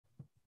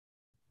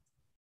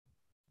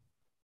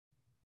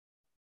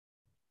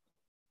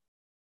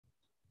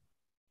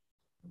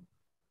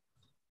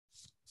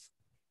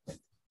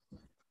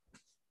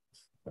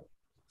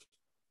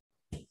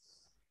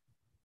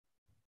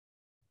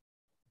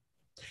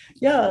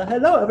Yeah,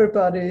 hello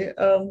everybody.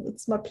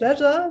 It's my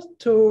pleasure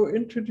to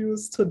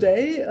introduce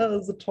today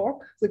the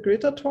talk, the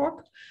GReTA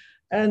talk.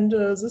 And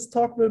this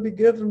talk will be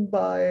given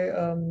by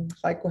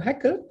Reiko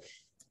Heckel.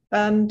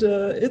 And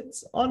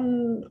it's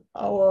on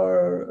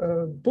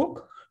our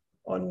book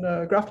on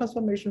graph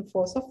transformation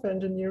for software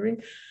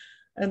engineering.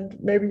 And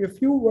maybe a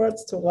few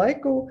words to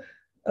Reiko.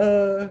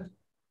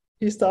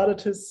 He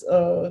started his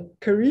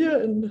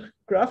career in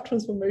graph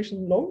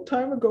transformation a long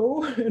time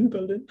ago in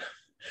Berlin.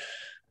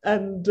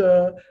 And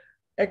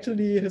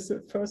actually, his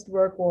first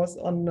work was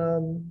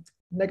on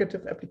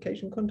negative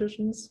application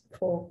conditions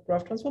for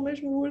graph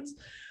transformation rules.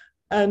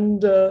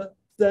 And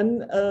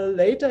then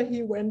later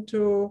he went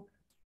to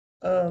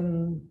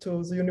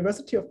the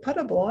University of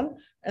Paderborn,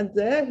 and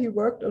there he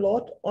worked a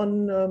lot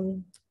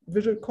on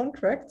visual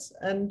contracts.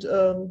 And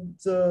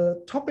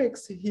the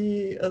topics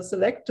he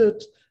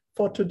selected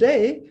for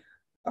today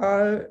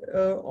are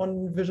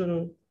on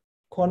visual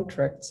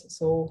contracts.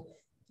 So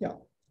yeah,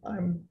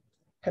 I'm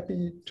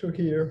happy to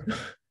hear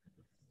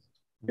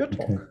your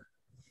talk. Okay.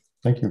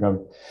 Thank you,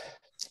 Gabi.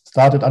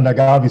 Started under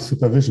Gabi's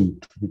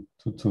supervision,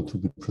 to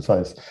be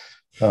precise,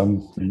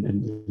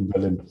 in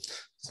Berlin.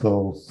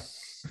 So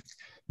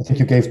I think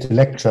you gave the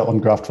lecture on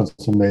graph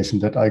transformation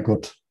that I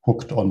got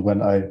hooked on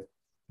when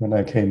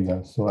I came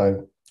there. So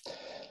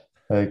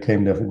I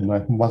came there in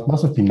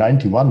must have been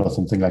 91 or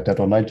something like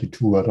that, or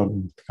 92. I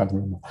can't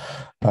remember.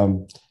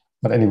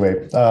 But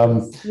anyway,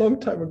 long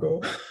time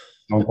ago.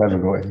 Long time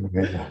ago,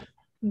 anyway. Yeah.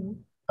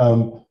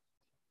 Mm-hmm.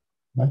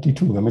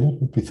 92. I mean, it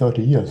would be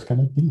 30 years. Can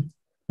it be?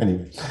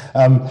 Anyway.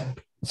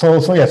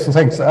 So yes. So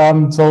thanks.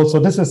 So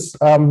this is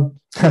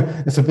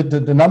it's a bit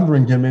the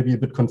numbering here may be a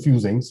bit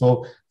confusing.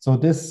 So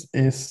this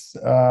is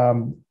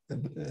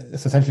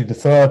essentially the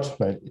third.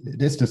 Right?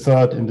 It is the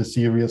third in the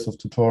series of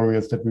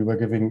tutorials that we were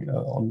giving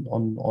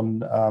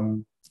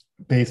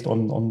based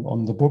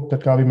on the book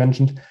that Gabi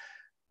mentioned.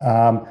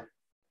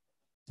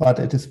 But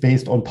it is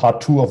based on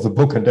part 2 of the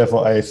book, and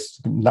therefore I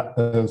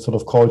sort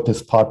of called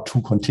this part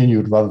 2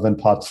 continued rather than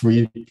part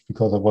 3,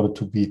 because I wanted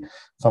to be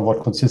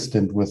somewhat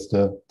consistent with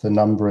the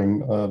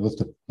numbering, with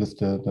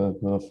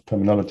the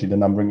terminology, the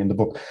numbering in the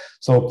book.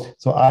 So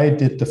I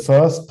did the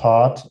first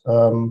part,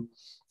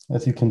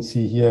 as you can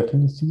see here.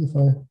 Can you see if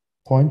I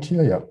point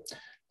here? Yeah.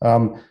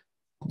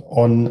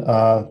 On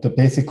the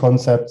basic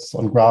concepts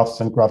on graphs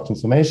and graph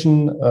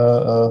transformation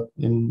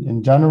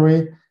in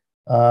January,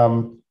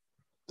 and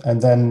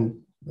then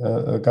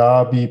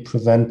Gabi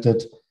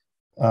presented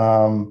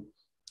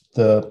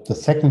the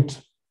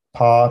second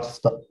part,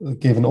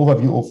 gave an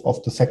overview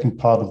of the second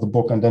part of the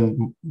book, and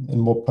then in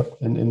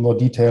more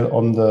detail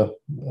on the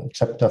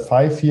chapter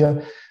 5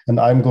 here. And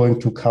I'm going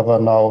to cover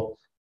now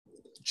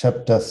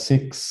chapter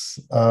 6,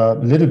 a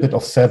little bit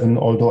of 7,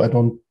 although I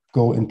don't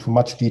go into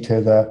much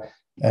detail there,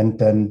 and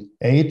then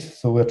 8.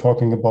 So we're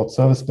talking about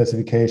service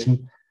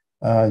specification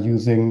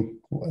using,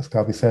 as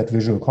Gabi said,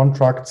 visual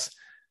contracts.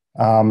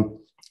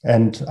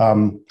 And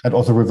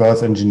also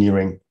reverse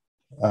engineering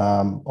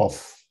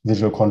of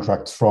visual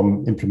contracts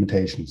from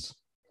implementations.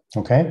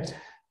 Okay,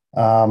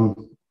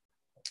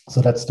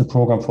 so that's the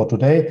program for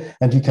today.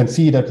 And you can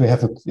see that we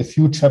have a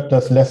few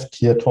chapters left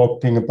here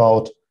talking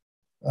about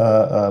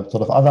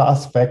sort of other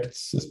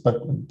aspects,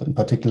 in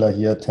particular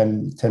here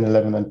 10,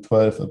 11, and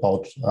 12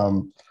 about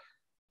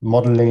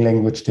modeling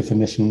language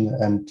definition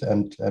and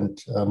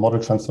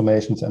model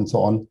transformations and so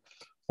on.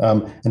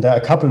 And there are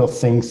a couple of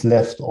things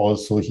left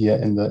also here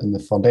in the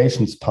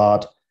foundations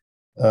part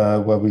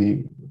where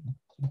we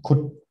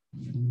could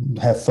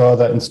have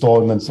further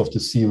installments of the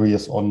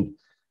series on,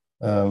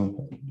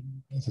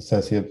 as it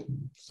says here,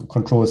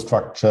 control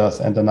structures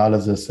and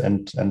analysis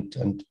and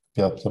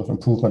yeah, sort of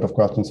improvement of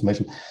graph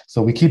transformation.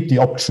 So we keep the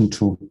option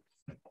to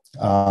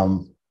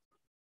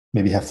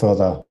maybe have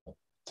further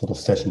sort of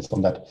sessions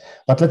on that.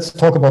 But let's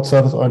talk about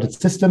service-oriented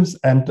systems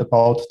and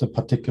about the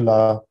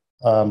particular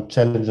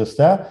challenges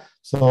there.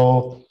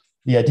 So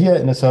the idea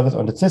in a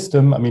service-oriented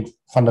system, I mean,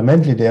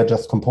 fundamentally, they are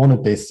just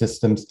component-based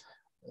systems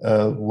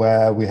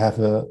where we have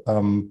a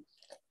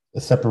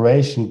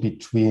separation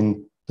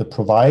between the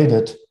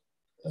provided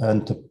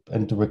and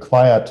the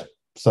required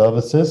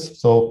services.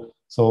 So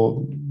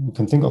you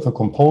can think of a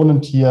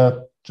component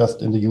here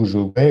just in the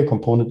usual way, a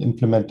component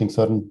implementing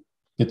certain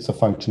bits of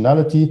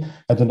functionality,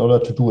 and in order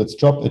to do its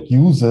job, it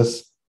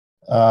uses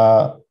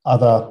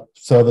other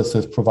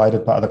services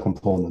provided by other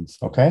components,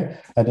 okay?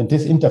 And in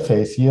this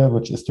interface here,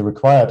 which is the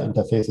required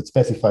interface, it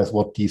specifies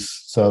what these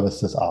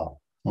services are,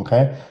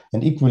 okay?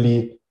 And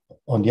equally,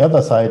 on the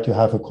other side, you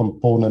have a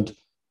component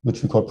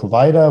which we call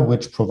provider,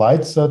 which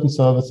provides certain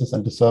services,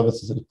 and the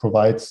services it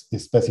provides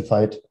is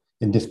specified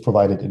in this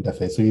provided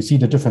interface. So you see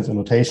the difference in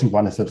notation.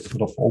 One is a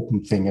sort of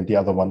open thing, and the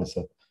other one is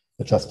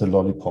just a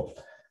lollipop.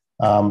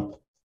 So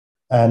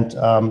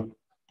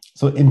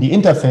in the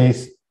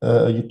interface,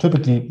 you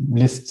typically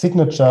list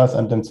signatures,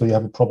 and then so you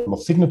have a problem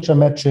of signature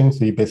matching.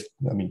 So you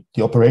basically, I mean,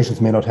 the operations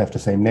may not have the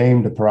same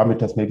name, the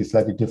parameters may be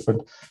slightly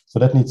different. So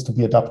that needs to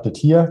be adapted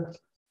here.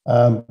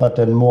 But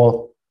then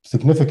more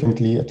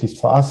significantly, at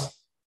least for us,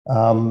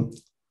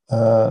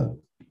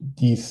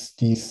 these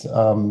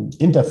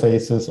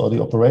interfaces or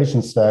the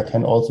operations there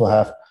can also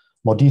have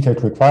more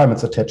detailed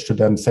requirements attached to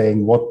them,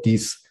 saying what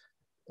these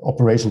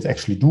operations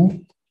actually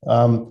do.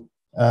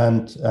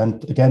 And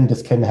again,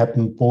 this can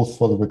happen both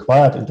for the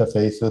required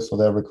interfaces, so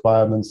there are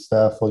requirements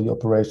there for the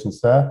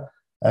operations there.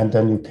 And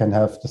then you can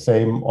have the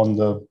same on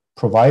the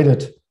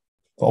provided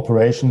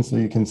operations. So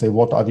you can say,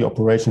 what are the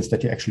operations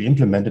that you actually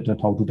implemented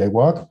and how do they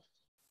work?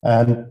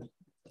 And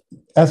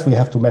as we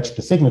have to match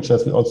the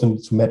signatures, we also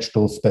need to match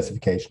those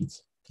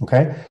specifications.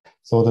 Okay.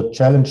 So the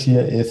challenge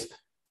here is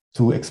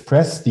to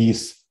express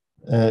these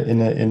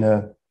in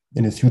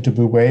a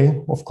suitable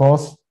way, of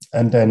course,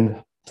 and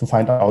then to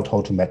find out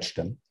how to match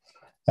them.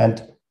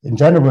 And in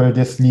general,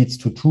 this leads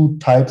to two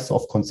types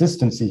of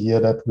consistency here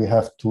that we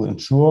have to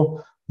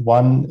ensure.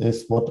 One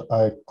is what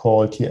I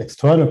call here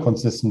external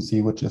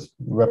consistency, which is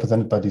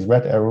represented by these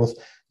red arrows.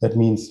 That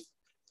means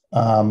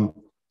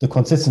the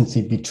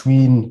consistency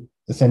between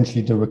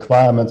essentially the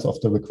requirements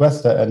of the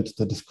requester and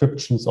the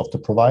descriptions of the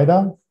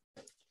provider.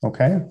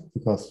 Okay,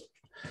 because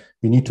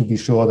we need to be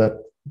sure that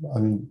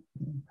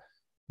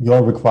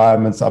your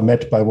requirements are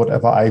met by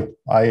whatever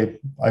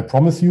I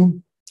promise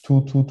you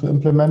to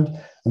implement.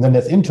 And then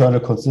there's internal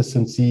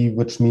consistency,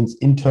 which means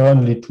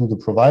internally to the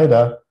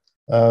provider,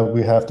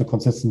 we have the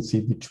consistency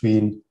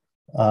between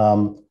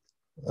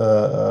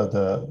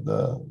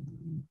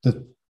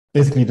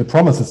basically the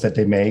promises that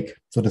they make,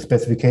 so the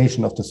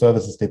specification of the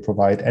services they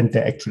provide and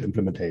their actual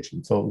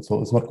implementation. So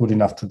it's not good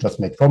enough to just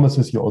make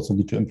promises, you also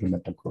need to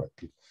implement them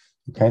correctly.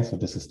 Okay, so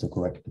this is the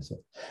correctness.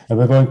 And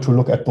we're going to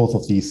look at both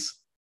of these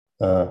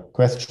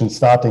questions,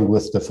 starting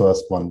with the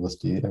first one, with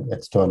the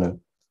external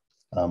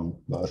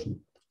version.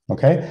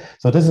 Okay,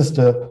 so this is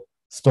the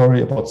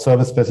story about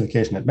service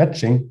specification and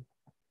matching.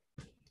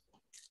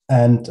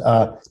 And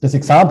this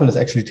example is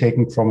actually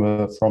taken from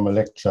a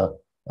lecture,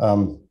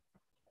 from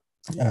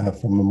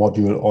a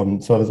module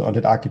on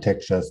service-oriented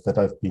architectures that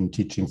I've been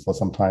teaching for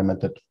some time, and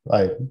that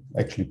I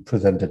actually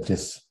presented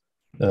this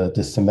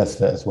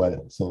semester as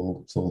well.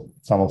 So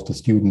some of the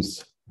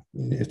students,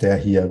 if they're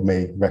here,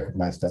 may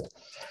recognize that.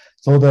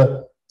 So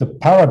the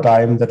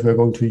paradigm that we're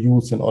going to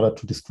use in order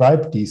to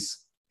describe these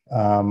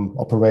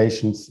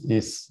operations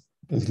is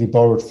basically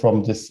borrowed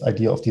from this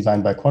idea of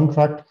design by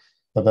contract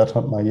by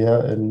Bertrand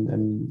Mayer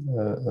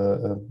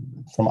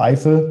from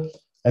Eiffel.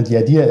 And the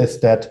idea is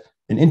that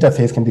an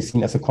interface can be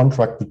seen as a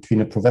contract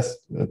between a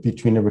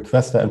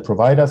requester and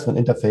provider. So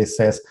an interface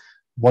says,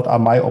 what are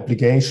my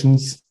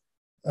obligations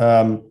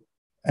and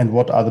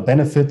what are the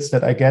benefits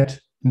that I get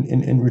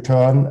in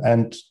return?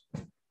 And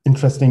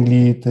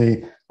interestingly,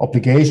 the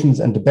obligations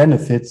and the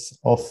benefits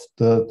of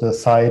the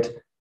side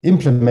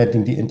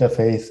implementing the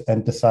interface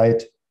and the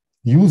side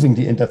using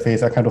the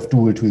interface are kind of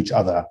dual to each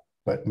other.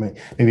 But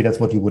maybe that's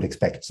what you would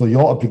expect. So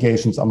your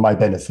obligations are my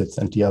benefits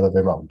and the other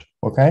way around.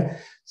 Okay.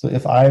 So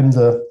if I'm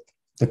the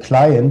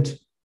client,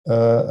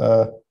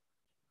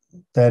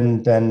 then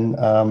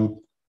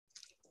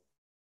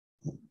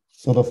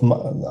sort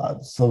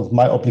of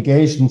my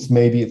obligations,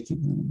 maybe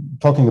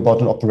talking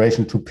about an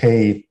operation to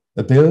pay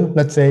a bill,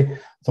 let's say.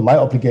 So my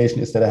obligation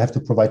is that I have to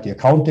provide the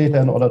account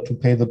data in order to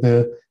pay the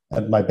bill.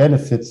 And my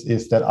benefits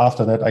is that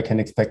after that, I can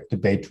expect the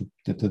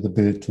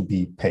bill to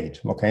be paid.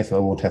 Okay, so I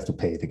won't have to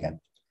pay it again.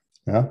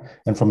 Yeah,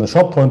 and from the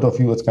shop point of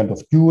view, it's kind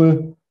of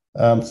dual.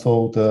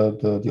 So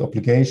the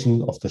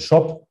obligation of the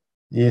shop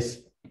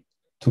is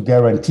to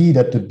guarantee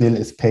that the bill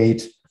is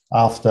paid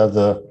after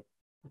the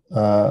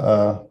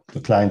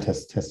client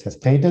has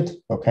paid it.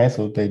 Okay,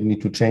 so they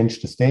need to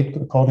change the state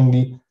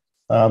accordingly.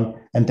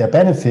 And their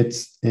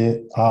benefits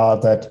are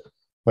that,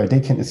 well, they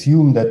can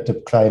assume that the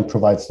client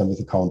provides them with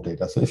account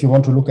data. So if you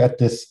want to look at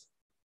this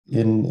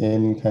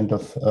in kind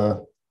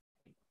of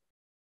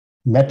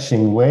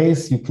matching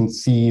ways, you can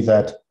see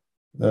that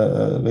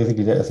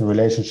basically there is a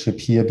relationship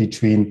here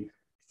between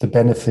the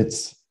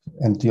benefits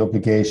and the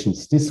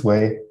obligations this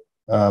way,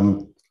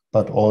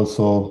 but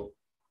also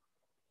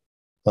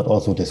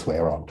this way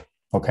around.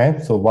 Okay,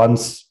 so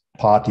one's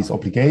party's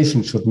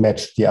obligation should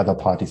match the other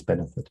party's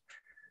benefit.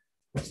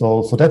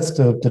 So that's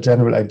the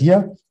general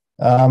idea.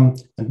 And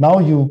now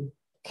you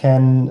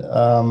can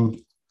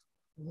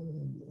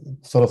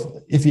sort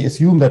of, if we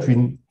assume that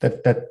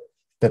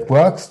that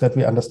works, that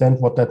we understand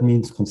what that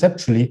means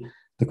conceptually,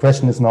 the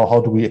question is now,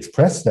 how do we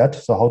express that?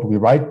 So how do we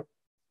write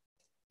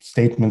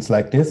statements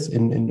like this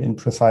in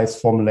precise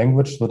formal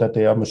language so that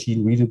they are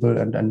machine readable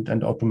and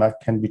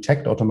can be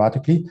checked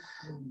automatically?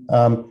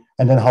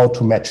 And then how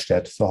to match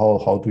that? So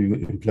how do you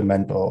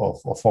implement or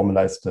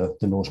formalize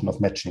the notion of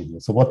matching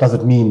here? So what does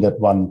it mean that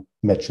one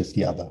matches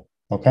the other?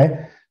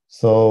 Okay,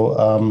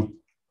 so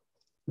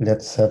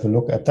let's have a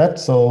look at that.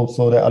 So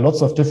there are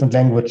lots of different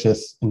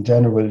languages in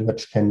general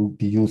which can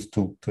be used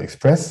to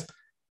express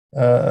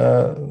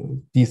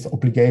these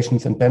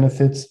obligations and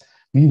benefits.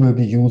 We will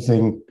be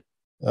using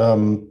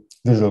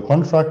visual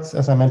contracts,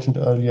 as I mentioned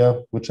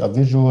earlier, which are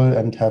visual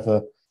and have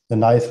a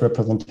nice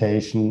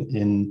representation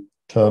in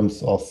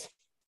terms of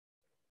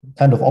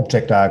kind of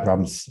object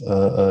diagrams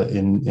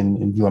in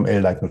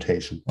UML-like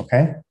notation.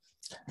 Okay,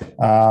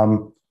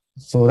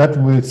 so that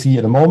we'll see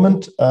in a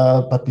moment.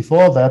 But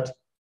before that,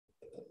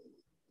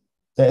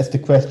 there is the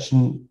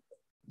question.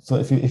 So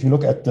if you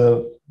look at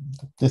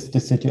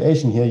this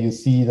situation here, you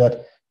see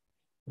that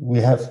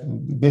we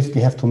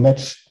basically have to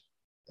match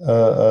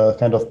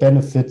kind of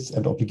benefits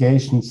and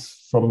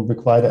obligations from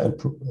provider and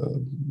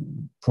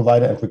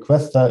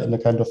requester in a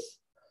kind of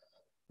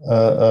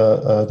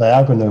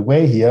diagonal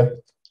way here.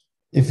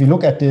 If you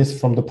look at this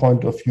from the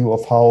point of view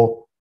of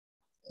how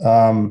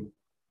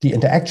the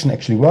interaction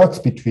actually works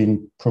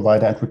between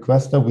provider and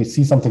requester, we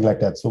see something like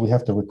that. So we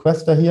have the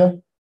requester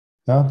here,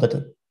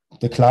 that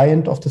the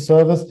client of the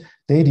service,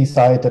 they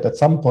decide that at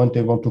some point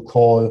they want to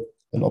call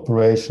an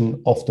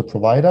operation of the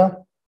provider,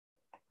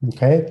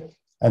 okay?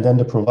 And then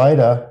the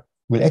provider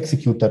will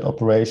execute that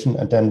operation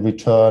and then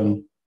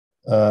return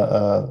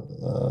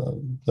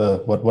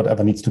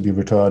whatever needs to be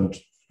returned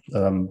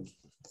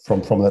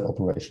from that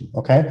operation,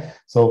 okay?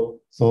 So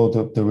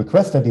the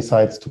requester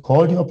decides to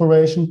call the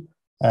operation,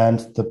 and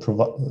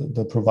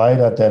the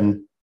provider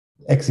then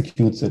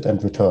executes it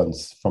and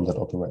returns from that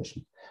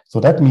operation. So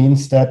that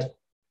means that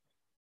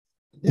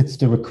it's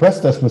the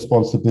requester's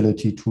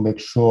responsibility to make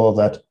sure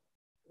that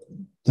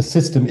the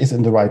system is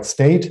in the right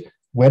state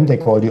when they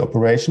call the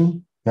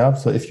operation. Yeah.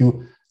 So if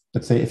you,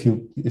 let's say, if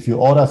you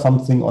order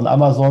something on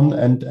Amazon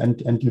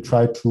and you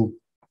try to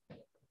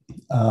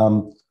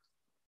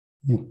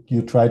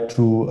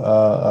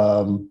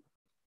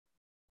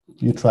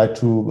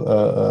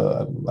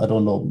I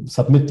don't know,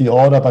 submit the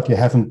order, but you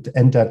haven't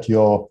entered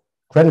your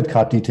credit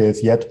card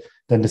details yet,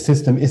 then the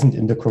system isn't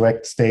in the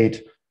correct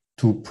state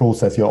to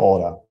process your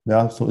order.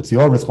 Yeah, so it's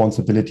your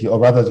responsibility, or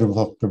rather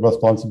the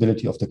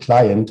responsibility of the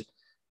client,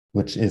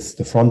 which is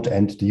the front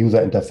end, the user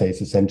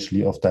interface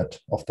essentially of that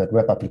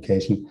web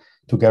application,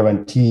 to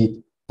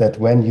guarantee that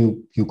when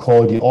you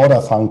call the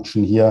order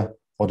function here,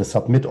 or the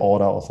submit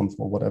order or something,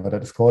 or whatever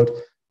that is called,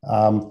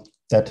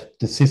 that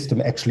the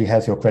system actually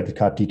has your credit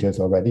card details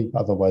already.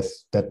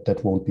 Otherwise,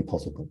 that won't be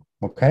possible.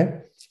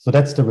 Okay, so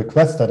that's the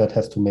requester that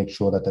has to make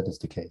sure that that is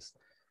the case.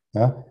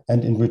 Yeah,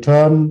 and in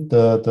return,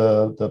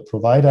 the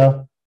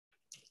provider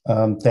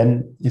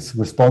then is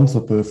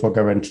responsible for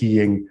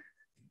guaranteeing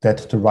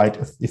that the right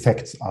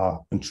effects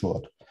are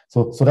ensured.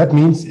 So that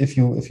means if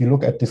you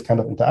look at this kind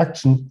of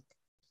interaction,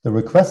 the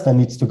requester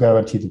needs to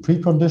guarantee the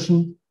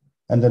precondition,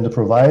 and then the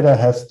provider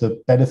has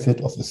the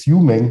benefit of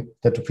assuming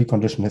that the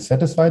precondition is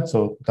satisfied,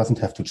 so it doesn't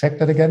have to check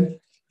that again.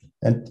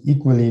 And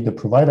equally, the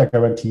provider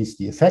guarantees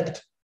the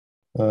effect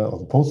or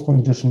the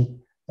postcondition,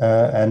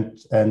 and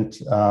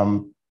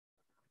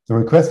the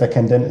requester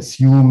can then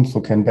assume, so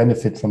can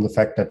benefit from the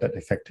fact that that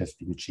effect has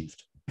been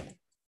achieved.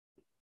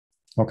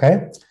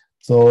 Okay,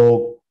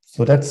 so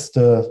that's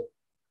the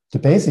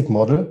basic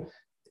model.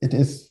 It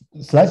is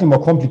slightly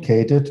more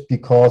complicated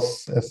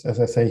because, as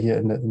I say here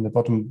in the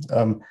bottom,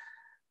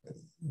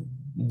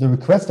 the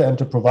requester and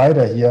the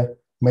provider here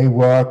may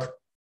work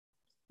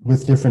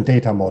with different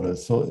data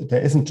models. So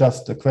there isn't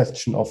just a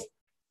question of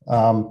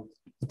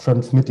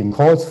transmitting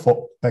calls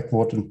for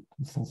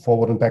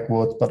forward and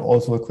backwards, but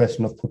also a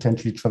question of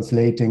potentially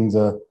translating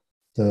the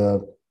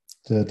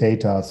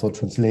data, so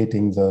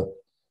translating the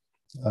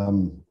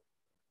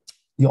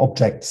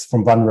objects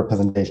from one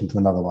representation to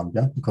another one,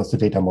 yeah, because the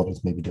data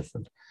models may be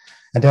different.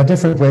 And there are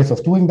different ways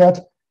of doing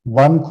that.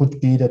 One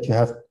could be that you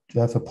have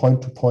a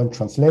point-to-point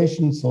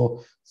translation.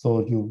 So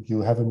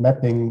you have a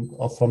mapping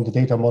from the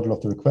data model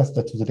of the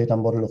requester to the data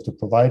model of the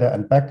provider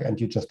and back, and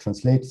you just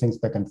translate things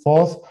back and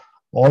forth.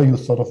 Or you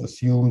sort of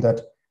assume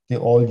that they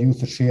all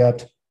use a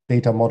shared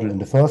data model in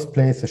the first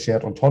place, a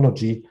shared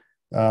ontology,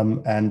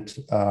 and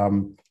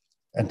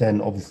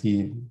then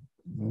obviously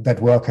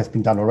that work has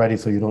been done already,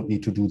 so you don't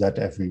need to do that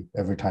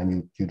every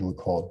time you do a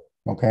call.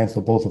 Okay, so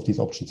both of these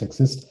options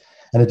exist,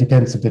 and it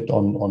depends a bit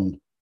on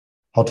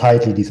how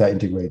tightly these are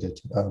integrated,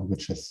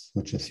 which is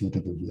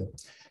suitable here.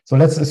 So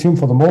let's assume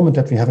for the moment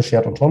that we have a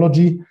shared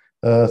ontology.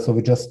 So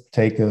we just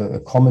take a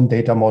common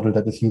data model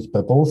that is used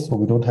by both, so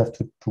we don't have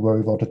to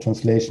worry about the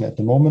translation at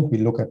the moment. We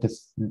look at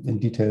this in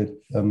detail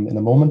in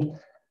a moment.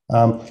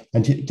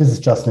 And this is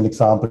just an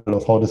example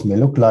of how this may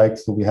look like.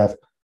 So we have,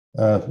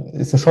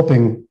 it's a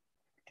shopping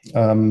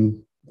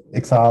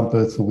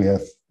example. So we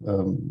have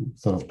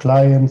sort of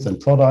clients and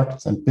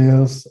products and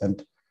bills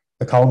and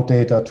account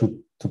data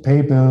to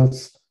pay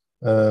bills,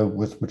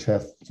 which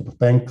have sort of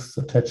banks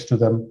attached to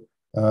them.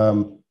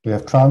 We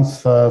have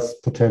transfers,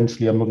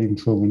 potentially, I'm not even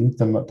sure we need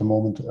them at the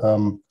moment.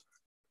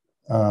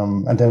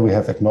 And then we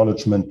have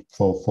acknowledgement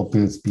for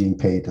bills being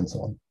paid and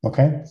so on.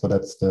 Okay, so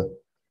that's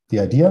the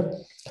idea.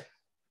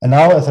 And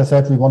now, as I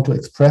said, we want to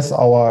express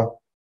our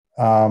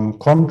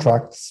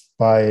contracts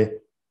by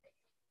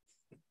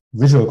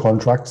visual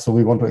contracts. So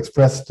we want to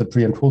express the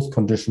pre and post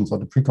conditions, or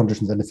the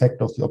preconditions and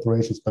effect of the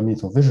operations by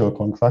means of visual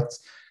contracts.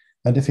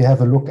 And if you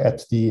have a look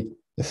at the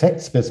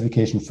effect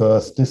specification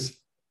first, this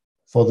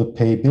for the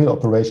pay bill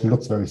operation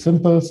looks very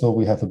simple. So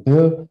we have a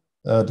bill,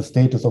 the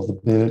status of the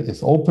bill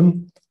is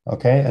open,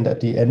 okay? And at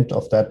the end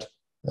of that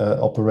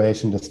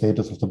operation, the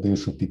status of the bill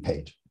should be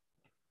paid.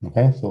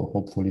 Okay, so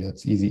hopefully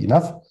that's easy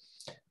enough.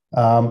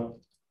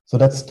 So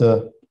that's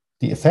the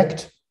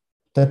effect.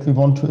 that we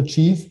want to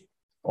achieve,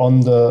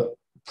 on the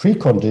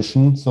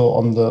precondition, so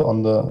on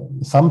the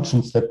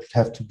assumptions that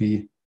have to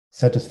be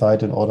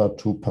satisfied in order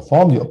to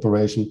perform the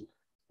operation,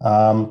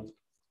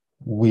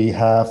 we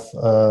have,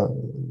 so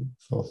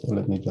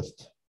let me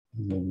just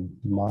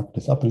mark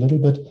this up a little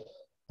bit.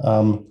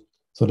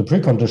 So the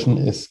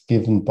precondition is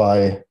given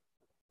by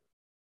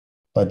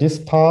this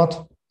part,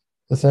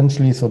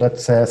 essentially. So that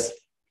says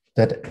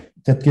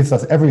that gives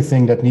us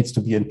everything that needs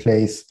to be in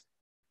place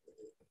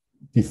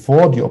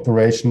before the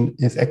operation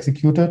is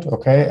executed,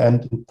 okay?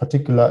 And in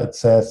particular, it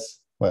says,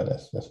 well,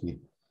 as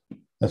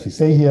we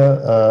say here,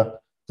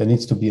 there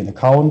needs to be an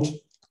account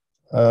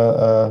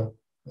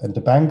and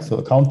the bank, so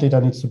account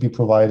data needs to be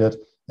provided,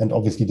 and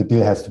obviously the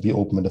bill has to be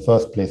open in the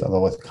first place,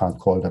 otherwise you can't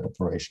call that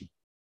operation,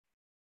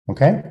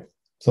 okay?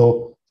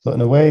 So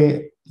in a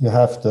way, you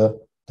have the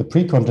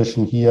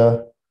precondition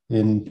here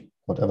in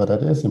whatever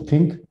that is, in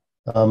pink,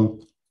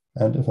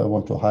 and if I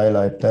want to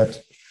highlight that,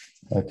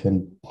 I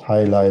can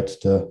highlight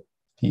the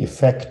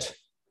effect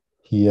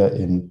here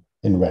in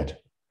red.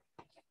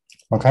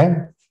 Okay,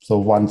 so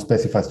one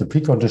specifies the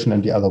precondition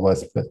and the other one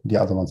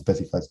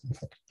specifies the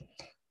effect.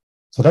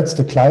 So that's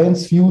the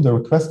client's view, the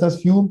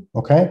requester's view.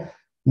 Okay,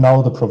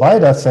 now the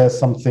provider says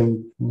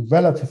something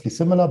relatively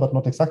similar, but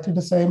not exactly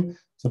the same.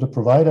 So the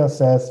provider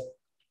says,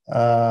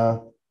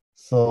 their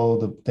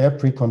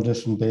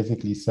precondition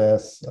basically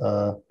says,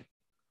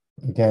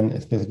 again,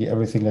 it's basically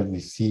everything that we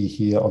see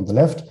here on the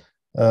left,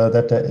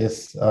 that there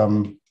is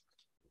an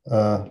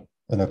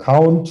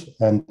account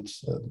and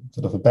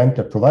sort of a bank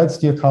that provides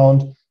the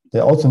account.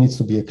 There also needs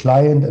to be a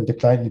client, and the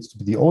client needs to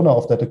be the owner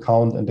of that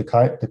account, and the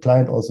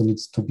client also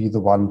needs to be the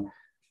one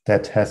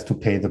that has to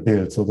pay the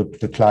bill. So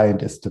the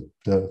client is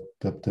the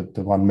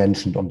one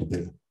mentioned on the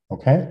bill.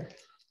 Okay.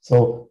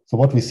 So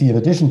what we see in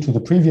addition to the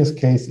previous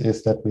case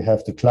is that we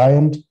have the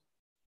client,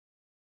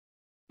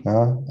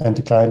 and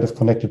the client is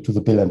connected to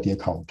the bill and the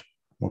account.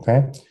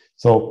 Okay.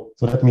 So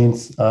that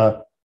means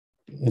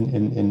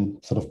in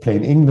sort of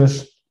plain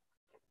English,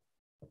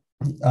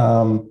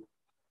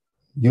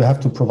 you have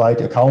to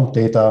provide account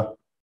data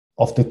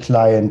of the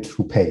client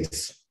who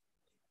pays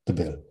the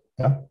bill.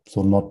 Yeah.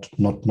 So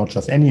not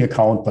just any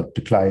account, but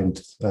the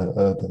client,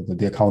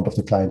 the account of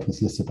the client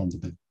who's listed on the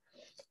bill.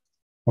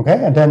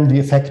 Okay. And then the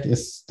effect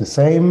is the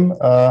same.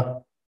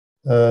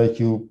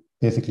 You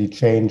basically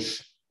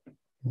change.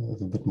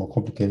 It's a bit more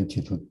complicated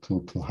here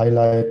to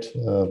highlight,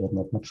 but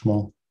not much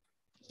more.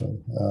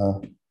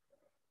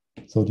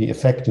 So the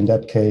effect in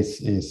that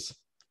case is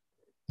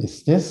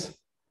this.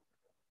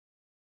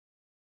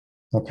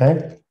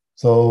 Okay,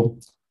 so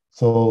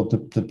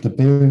the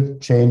bill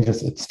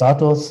changes its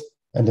status,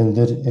 and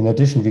in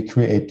addition we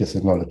create this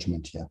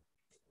acknowledgement here.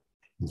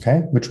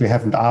 Okay, which we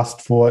haven't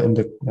asked for on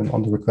the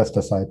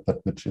requester side,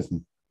 but which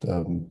isn't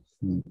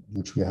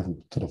which we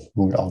haven't sort of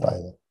ruled out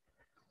either.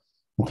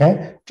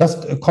 Okay,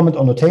 just a comment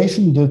on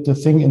notation. The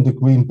thing in the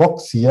green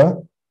box here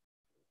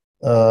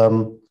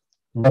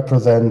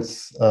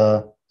represents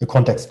a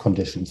context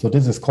condition. So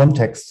this is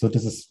context. So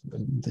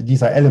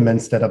these are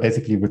elements that are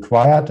basically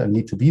required and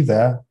need to be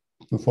there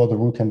before the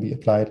rule can be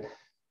applied,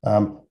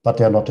 but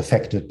they are not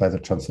affected by the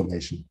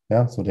transformation.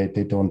 Yeah, so they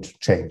don't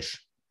change.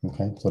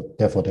 Okay, so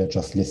therefore they're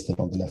just listed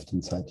on the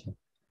left-hand side here.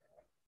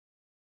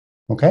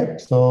 Okay,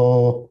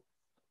 so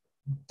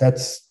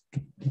that's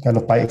kind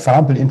of by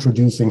example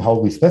introducing how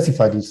we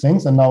specify these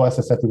things. And now, as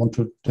I said, we want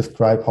to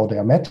describe how they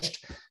are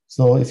matched.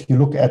 So if you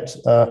look at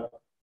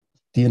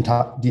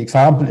the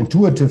example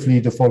intuitively,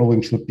 the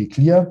following should be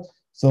clear.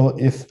 So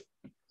if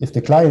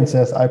the client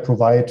says, I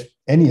provide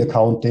any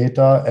account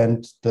data,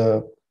 and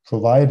the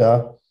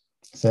provider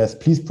says,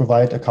 please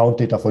provide account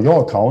data for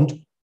your account,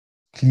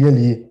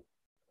 clearly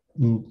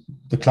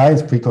the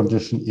client's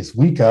precondition is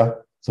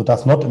weaker, so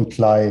does not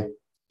imply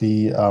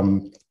the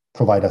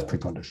provider's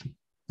precondition.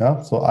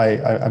 Yeah, so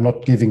I'm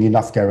not giving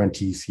enough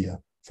guarantees here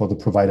for the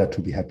provider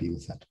to be happy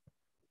with that.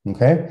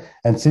 Okay,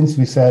 and since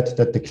we said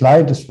that the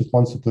client is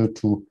responsible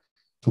to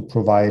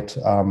provide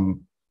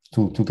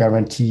to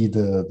guarantee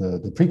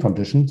the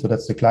precondition, so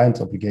that's the client's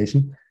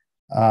obligation,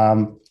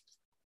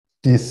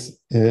 this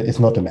is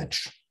not a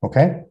match.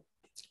 Okay,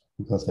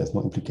 because there's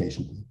no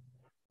implication.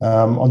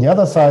 On the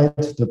other side,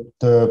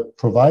 the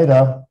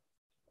provider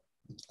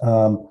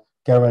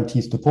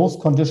guarantees the post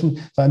condition.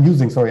 So I'm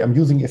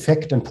using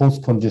effect and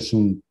post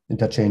condition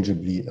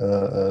interchangeably.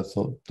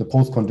 So the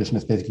post condition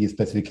is basically a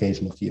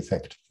specification of the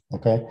effect.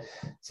 Okay,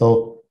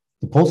 so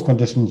the post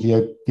condition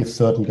here gives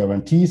certain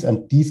guarantees,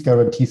 and these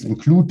guarantees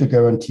include the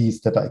guarantees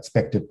that are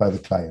expected by the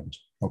client.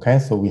 Okay,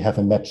 so we have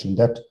a match in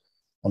that.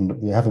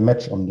 We have a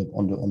match on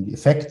the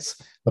effects,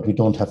 but we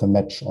don't have a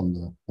match on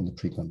the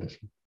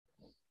precondition.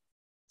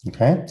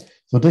 Okay,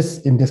 so this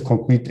in this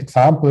concrete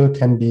example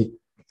can be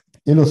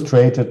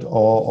illustrated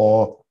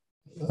or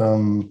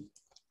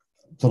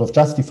sort of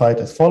justified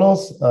as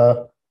follows.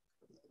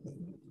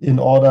 In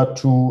order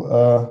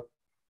to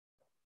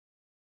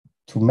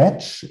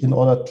match, in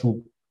order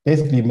to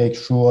basically make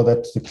sure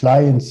that the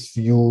client's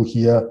view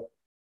here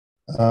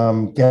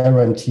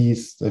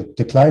guarantees,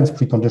 the client's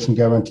precondition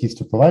guarantees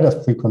the provider's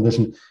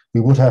precondition, we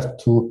would have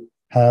to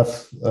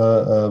have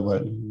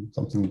well,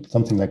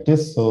 something like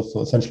this.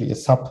 So essentially a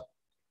sub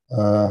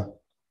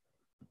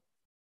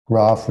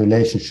graph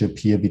relationship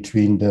here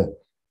between the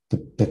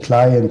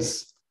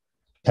client's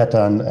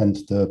pattern and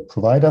the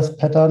provider's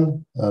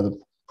pattern, the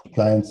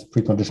client's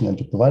precondition and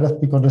the provider's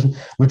precondition,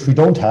 which we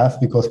don't have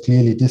because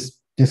clearly this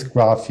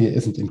graph here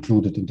isn't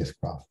included in this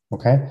graph.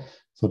 Okay,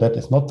 so that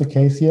is not the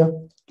case here,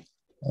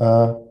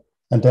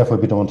 and therefore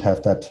we don't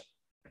have that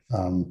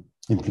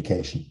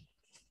implication.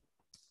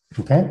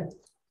 Okay.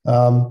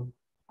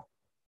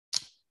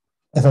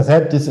 As I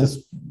said, this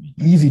is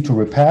easy to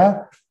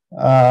repair.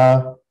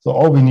 So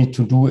all we need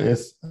to do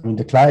is, I mean,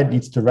 the client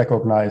needs to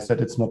recognize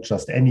that it's not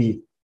just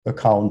any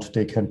account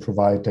they can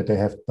provide that they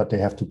have, but they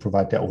have to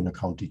provide their own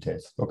account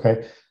details.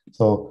 Okay.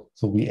 So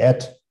we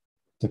add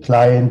the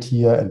client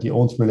here and the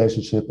owns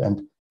relationship.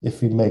 And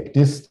if we make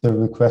this the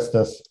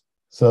requester's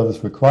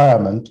service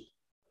requirement,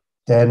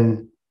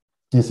 then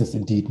this is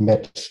indeed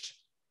matched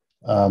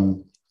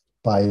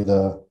by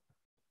the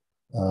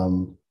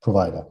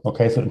provider.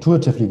 Okay, so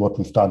intuitively what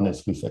we've done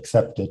is we've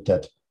accepted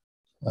that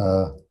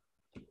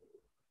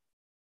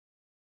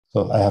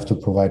so I have to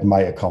provide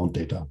my account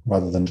data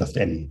rather than just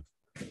any.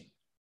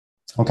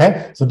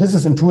 Okay, so this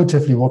is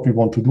intuitively what we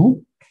want to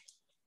do.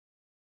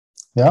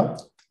 Yeah,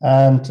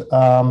 and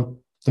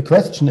the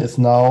question is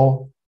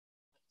now,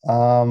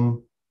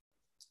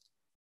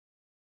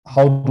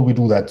 how do we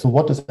do that? So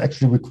what is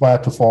actually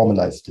required to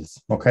formalize this?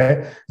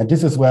 Okay, and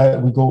this is where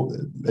we go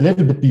a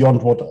little bit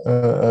beyond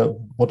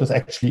what is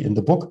actually in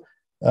the book,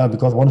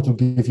 because I wanted to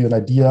give you an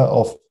idea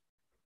of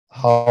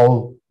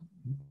how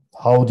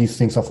these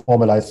things are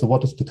formalized. So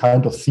what is the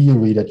kind of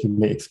theory that you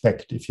may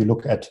expect if you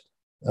look at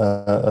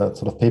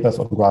sort of papers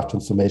on graph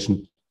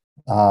transformation,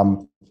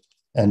 and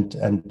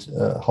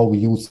how we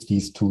use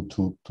these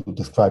to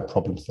describe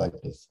problems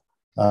like this.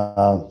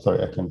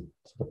 Sorry, I can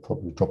sort of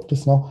probably drop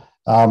this now.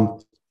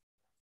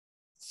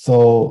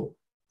 So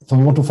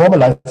we want to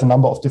formalize a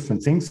number of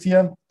different things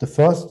here. The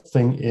first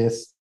thing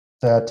is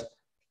that,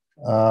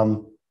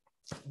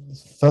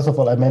 first of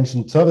all, I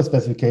mentioned service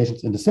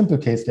specifications. In the simple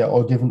case, they're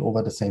all given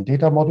over the same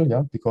data model,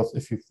 yeah, because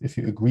if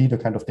you agree the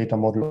kind of data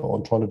model or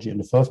ontology in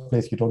the first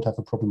place, you don't have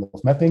a problem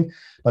of mapping,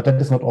 but that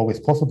is not always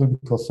possible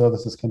because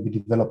services can be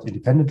developed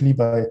independently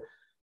by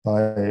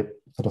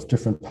sort of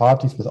different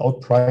parties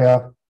without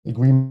prior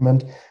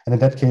agreement. And in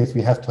that case,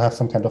 we have to have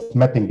some kind of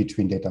mapping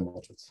between data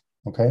models.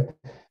 Okay,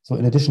 so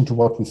in addition to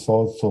what we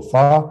saw so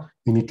far,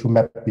 we need to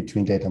map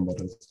between data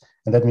models.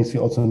 And that means we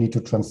also need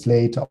to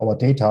translate our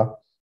data,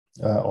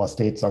 our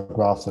states, our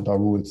graphs, and our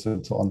rules,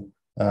 and so on,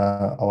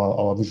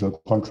 our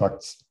visual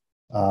contracts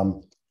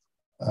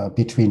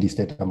between these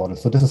data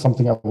models. So this is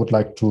something I would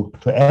like to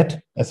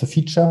add as a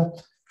feature,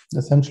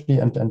 essentially,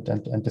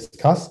 and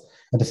discuss.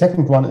 And the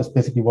second one is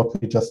basically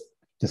what we just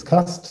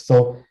discussed.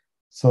 So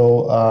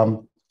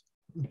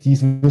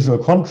these visual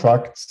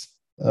contracts,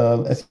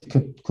 as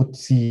you could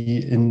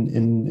see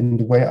in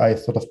the way I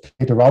sort of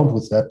played around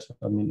with that,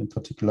 I mean, in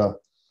particular,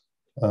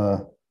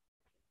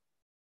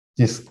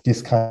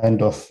 this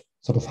kind of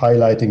sort of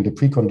highlighting the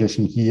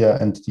precondition here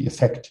and the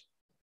effect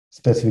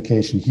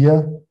specification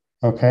here,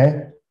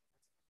 okay?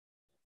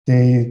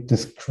 They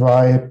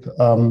describe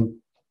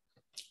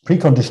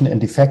precondition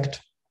and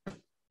effect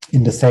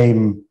in the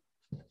same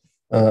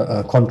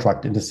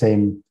contract, in the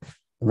same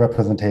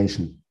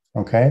representation,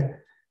 okay?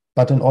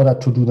 But in order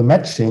to do the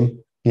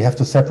matching, we have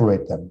to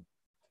separate them.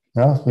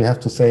 Yeah, we have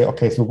to say,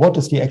 okay, so what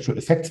is the actual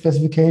effect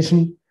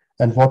specification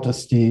and what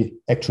is the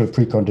actual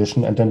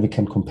precondition, and then we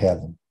can compare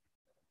them.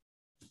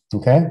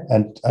 Okay,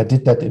 and I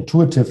did that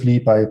intuitively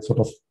by sort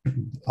of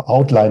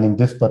outlining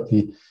this, but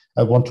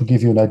I want to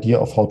give you an idea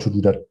of how to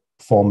do that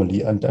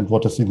formally and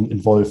what is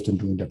involved in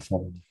doing that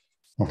formally.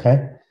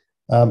 Okay,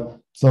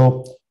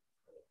 so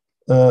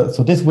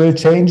this will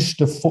change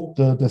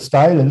the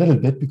style a little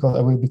bit because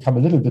I will become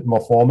a little bit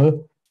more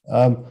formal.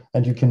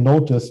 And you can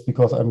notice,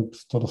 because I'm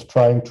sort of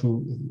trying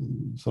to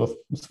sort of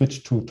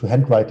switch to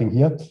handwriting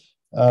here.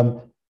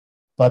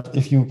 But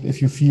if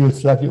you feel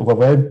slightly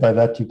overwhelmed by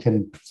that, you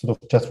can sort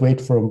of just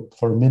wait for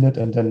a minute,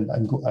 and then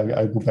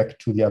I go back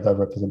to the other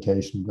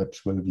representation,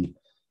 which will be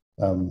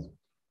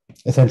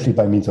essentially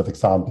by means of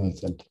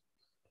examples and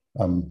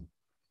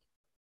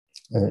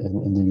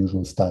in the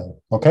usual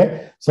style.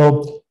 Okay,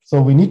 so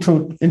we need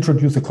to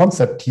introduce a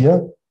concept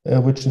here,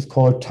 which is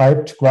called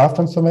typed graph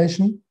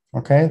transformation.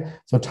 Okay,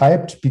 so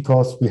typed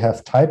because we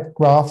have type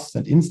graphs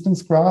and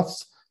instance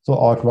graphs. So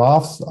our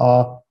graphs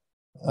are,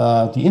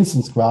 the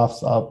instance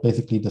graphs are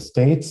basically the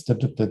states, the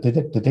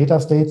data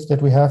states that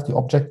we have, the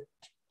object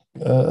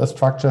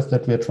structures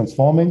that we are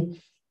transforming.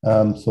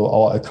 So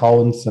our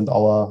accounts and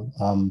our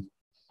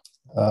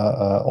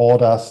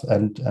orders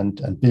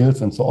and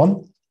bills and so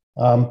on.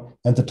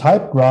 And the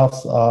type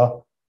graphs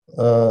are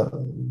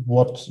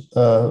what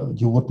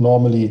you would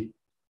normally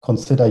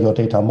consider your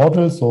data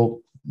model. So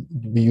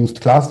we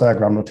used class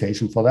diagram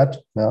notation for that.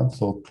 Yeah?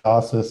 So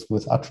classes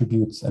with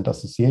attributes and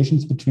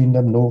associations between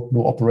them, no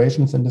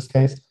operations in this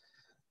case.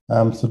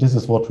 So this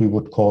is what we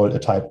would call a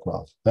type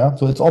graph. Yeah?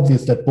 So it's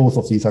obvious that both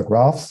of these are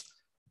graphs.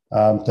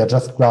 They're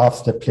just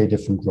graphs that play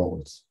different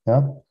roles.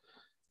 Yeah.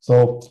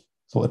 So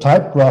a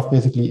type graph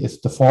basically is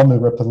the formal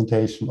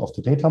representation of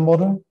the data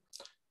model.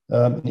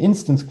 An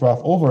instance graph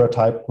over a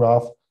type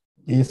graph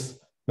is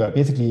where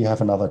basically you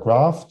have another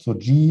graph. So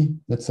G,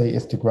 let's say,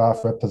 is the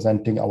graph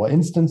representing our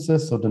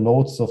instances. So the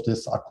nodes of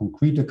this are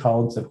concrete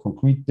accounts and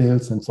concrete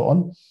bills and so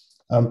on.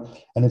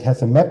 And it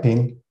has a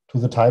mapping to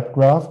the type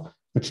graph,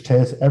 which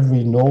tells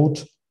every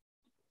node,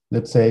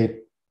 let's say,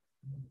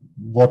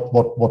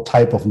 what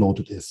type of node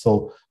it is.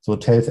 So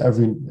it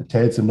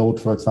tells a node,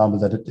 for example,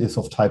 that it is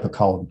of type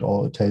account,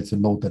 or it tells a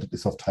node that it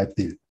is of type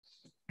bill.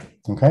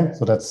 Okay,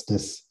 so that's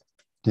this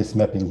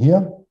mapping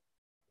here.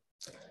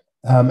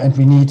 And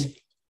we need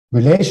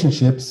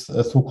relationships,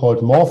 so-called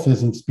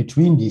morphisms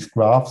between these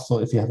graphs. So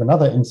if you have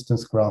another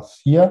instance graph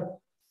here,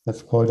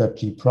 let's call that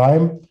G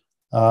prime.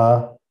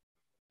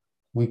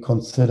 We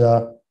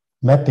consider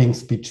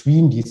mappings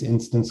between these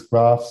instance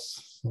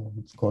graphs. So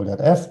let's call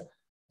that F.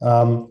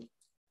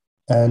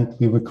 And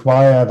we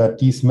require that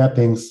these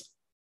mappings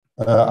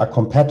are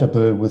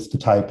compatible with the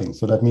typing.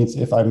 So that means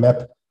if I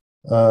map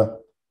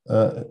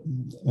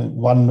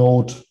one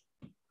node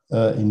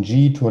in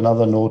G to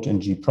another node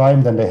in G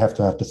prime, then they have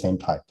to have the same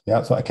type.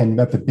 Yeah, so I can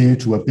map a bill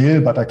to a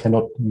bill, but I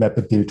cannot map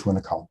a bill to an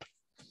account.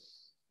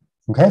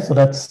 Okay, so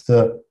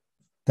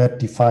that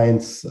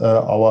defines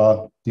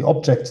the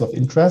objects of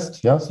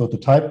interest. Yeah, so the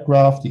type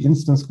graph, the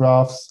instance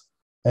graphs,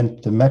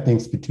 and the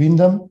mappings between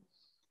them.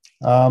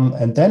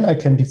 And then I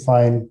can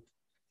define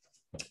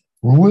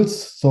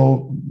rules.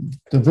 So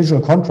the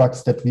visual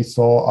contracts that we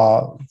saw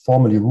are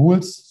formally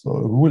rules. So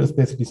a rule is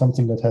basically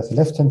something that has the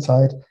left-hand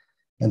side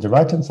and the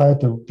right-hand side.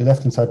 The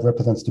left-hand side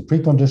represents the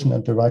precondition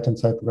and the right-hand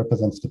side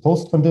represents the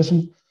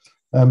post-condition.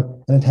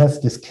 And it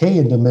has this K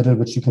in the middle,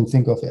 which you can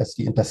think of as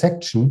the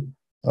intersection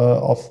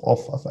of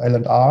L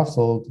and R.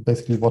 So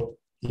basically what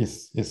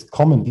is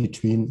common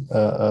between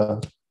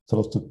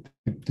sort of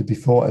the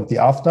before and the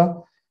after.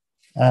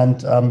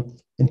 And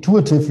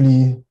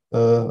intuitively,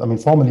 I mean,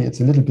 formally,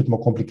 it's a little bit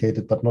more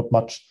complicated, but not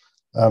much.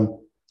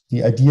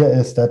 The idea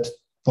is that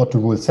what the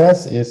rule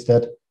says is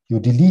that you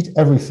delete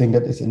everything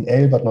that is in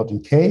L but not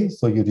in K.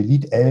 So you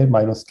delete L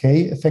minus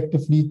K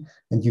effectively,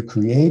 and you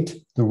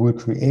create, the rule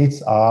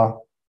creates R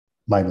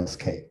minus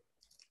K.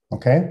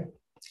 Okay?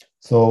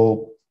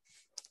 So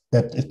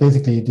that is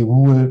basically the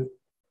rule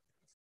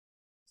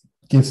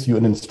gives you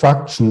an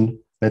instruction,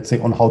 let's say,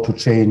 on how to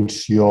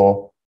change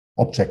your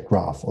object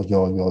graph or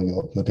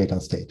your data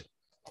state.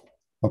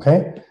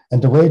 Okay,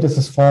 and the way this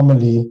is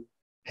formally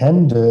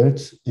handled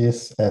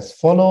is as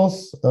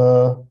follows.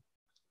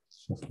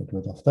 Just get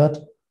rid of that.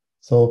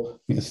 So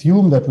we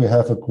assume that we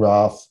have a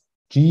graph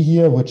G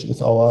here, which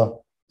is our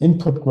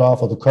input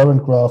graph or the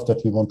current graph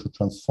that we want to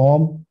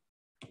transform.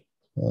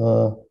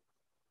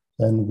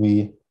 Then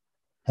we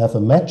have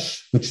a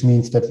match, which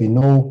means that we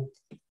know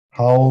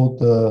how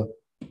the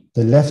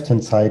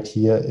left-hand side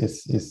here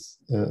is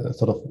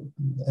sort of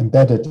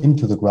embedded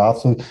into the graph.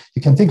 So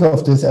you can think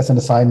of this as an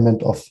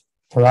assignment of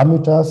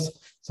parameters.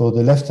 So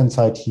the left-hand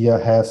side here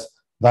has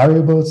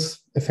variables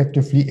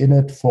effectively in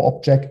it for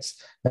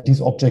objects, and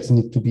these objects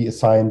need to be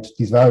assigned,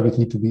 these variables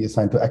need to be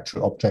assigned to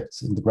actual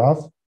objects in the graph.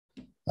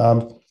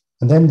 And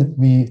then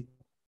we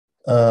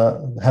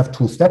have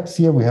two steps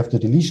here. We have the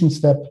deletion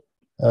step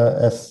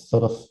as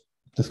sort of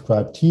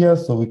described here.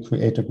 So we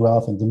create a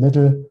graph in the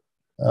middle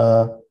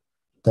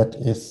that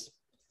is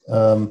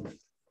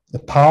a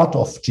part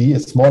of G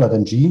is smaller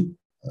than G,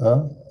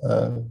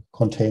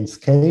 contains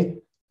K.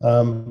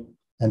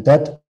 And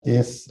that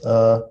is,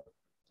 let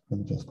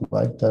me just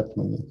write that,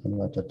 maybe I can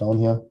write that down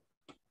here.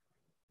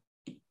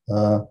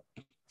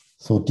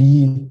 So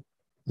D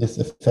is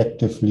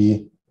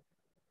effectively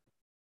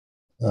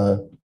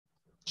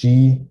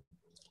G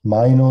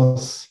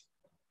minus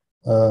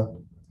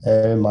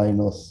L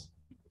minus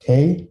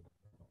K.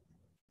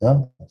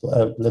 Yeah,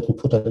 so, let me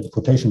put that in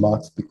quotation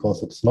marks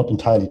because it's not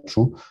entirely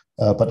true,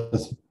 but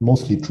it's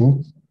mostly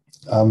true.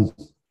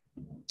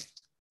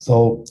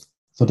 So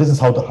this is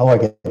how I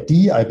get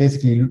D. I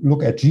basically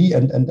look at G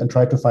and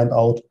try to find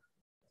out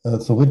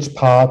so which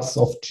parts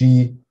of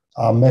G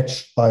are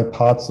matched by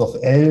parts of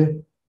L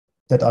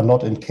that are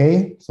not in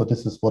K. So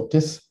this is what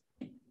this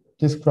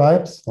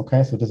describes.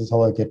 Okay, so this is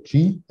how I get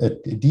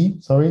D,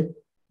 sorry.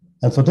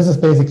 And so this is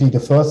basically the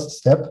first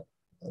step,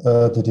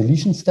 the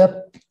deletion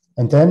step.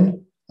 And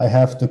then I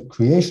have the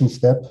creation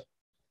step,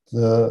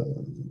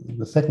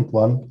 the second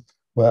one,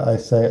 where I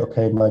say,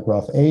 okay, my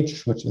graph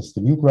H, which is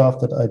the new graph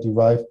that I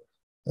derive,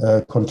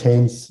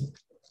 contains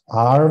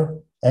R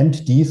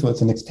and D, so it's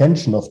an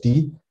extension of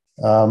D.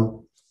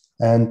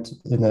 And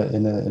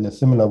in a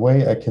similar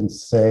way, I can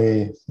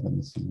say, let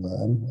me see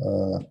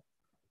where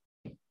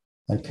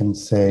I can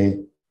say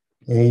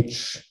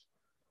H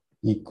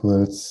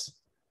equals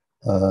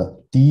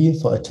D.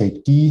 So I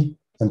take D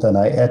and then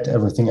I add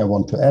everything I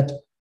want to add,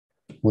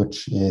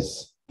 which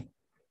is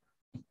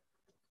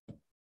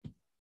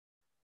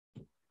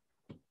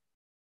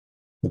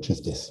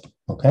this.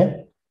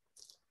 Okay.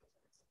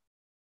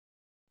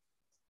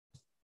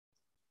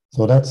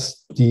 So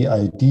that's the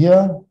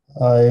idea.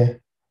 I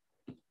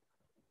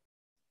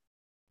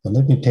So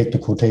let me take the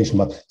quotation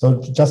mark.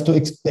 So just to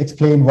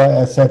explain why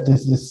I said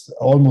this is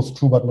almost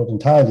true, but not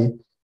entirely.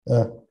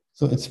 So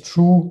it's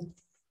true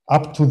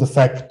up to the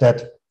fact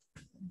that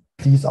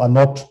these are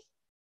not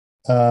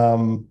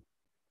the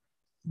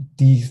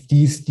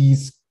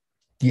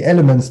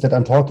elements that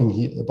I'm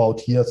talking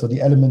about here. So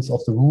the elements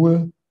of the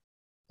rule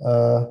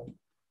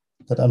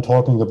that I'm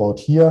talking about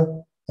here,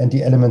 and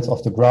the elements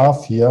of the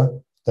graph here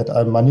that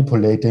I'm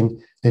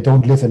manipulating, they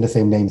don't live in the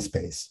same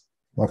namespace.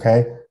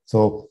 Okay,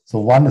 so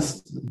one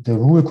is the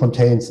rule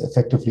contains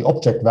effectively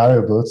object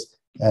variables,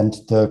 and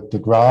the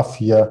graph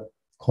here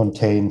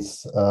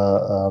contains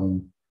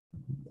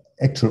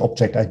actual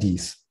object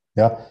IDs.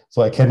 Yeah,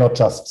 so I cannot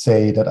just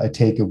say that I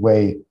take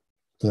away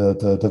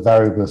the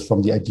variables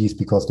from the IDs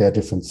because they are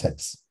different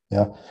sets.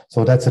 Yeah,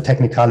 so that's a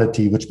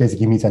technicality, which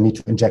basically means I need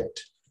to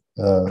inject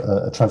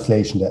a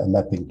translation there, a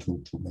mapping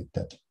to make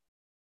that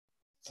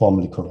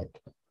formally correct.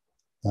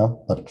 Yeah,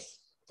 but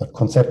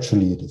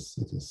conceptually it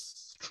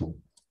is true.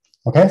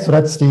 Okay, so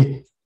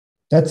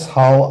that's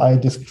how I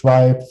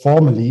describe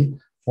formally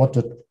what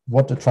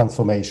the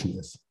transformation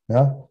is.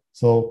 Yeah,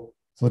 so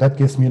that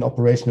gives me an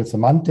operational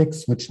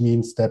semantics, which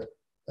means that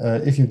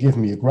if you give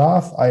me a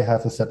graph, I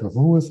have a set of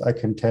rules. I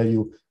can tell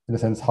you in a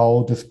sense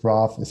how this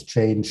graph is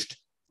changed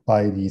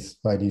by these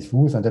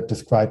rules, and that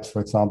describes,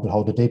 for example,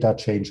 how the data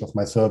change of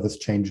my service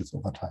changes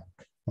over time.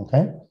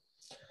 Okay,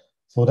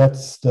 so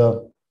that's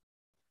the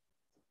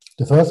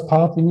first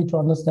part we need to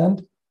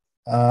understand.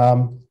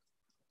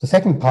 The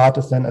second part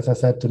is then, as I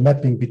said, the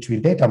mapping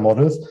between data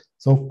models.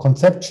 So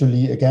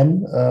conceptually,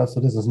 again, so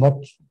this is not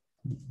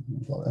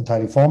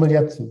entirely formal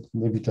yet, so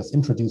maybe just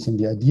introducing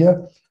the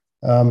idea.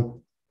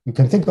 You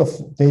can think of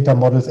data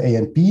models A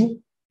and B.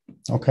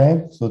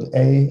 Okay, so the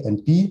A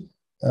and B,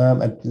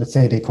 and let's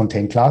say they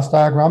contain class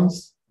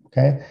diagrams.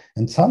 Okay,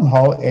 and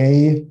somehow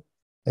A,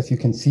 as you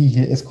can see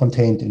here, is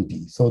contained in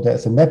B. So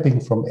there's a mapping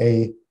from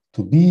A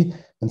to B,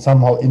 and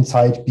somehow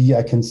inside B,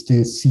 I can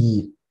still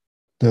see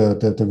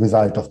the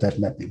result of that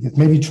mapping. It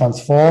may be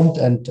transformed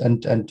and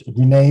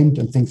renamed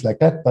and things like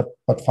that,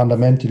 but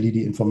fundamentally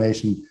the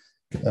information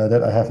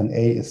that I have in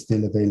A is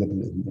still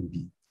available in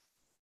B.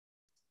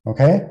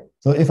 Okay,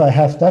 so if I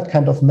have that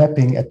kind of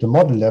mapping at the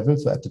model level,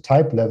 so at the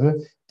type level,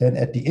 then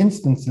at the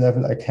instance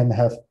level, I can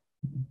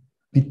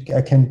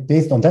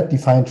based on that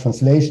define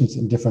translations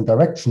in different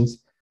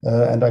directions,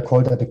 and I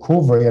call that a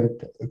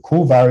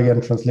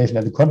covariant translation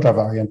and a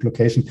contravariant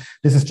location.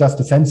 This is just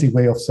a fancy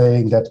way of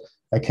saying that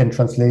I can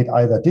translate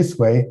either this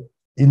way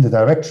in the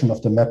direction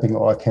of the mapping,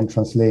 or I can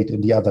translate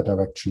in the other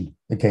direction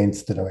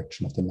against the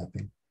direction of the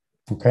mapping.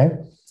 Okay,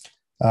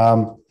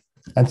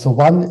 and so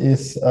one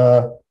is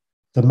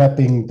the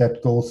mapping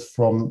that goes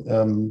from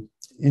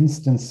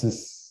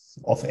instances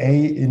of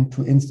A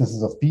into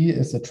instances of B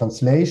is a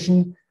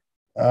translation.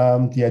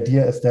 The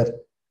idea is that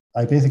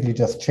I basically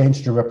just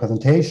change the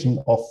representation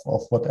of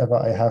whatever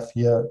I have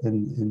here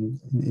in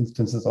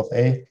instances of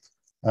A,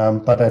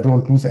 but I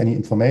don't lose any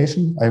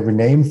information. I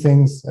rename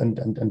things and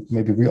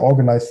maybe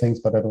reorganize things,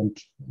 but I don't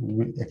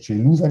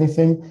actually lose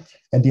anything.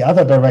 And the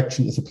other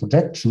direction is a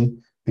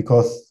projection,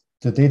 because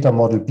the data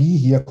model B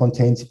here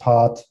contains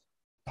parts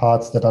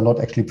that are not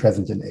actually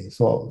present in A.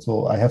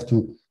 So I have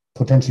to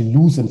potentially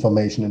lose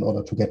information in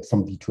order to get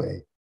from B to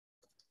A.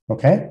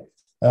 Okay,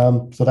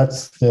 so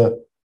that's the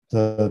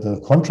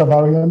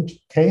contravariant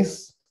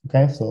case.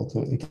 Okay, so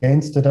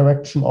against the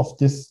direction of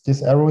this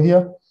arrow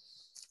here,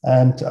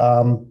 and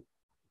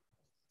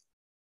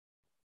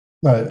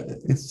well,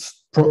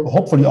 it's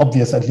hopefully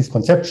obvious, at least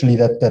conceptually,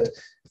 that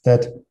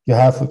you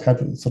have a kind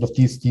of sort of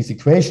these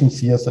equations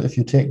here. So if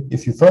you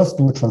first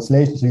do a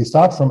translation, so you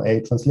start from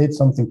A, translate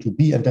something to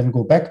B, and then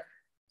go back,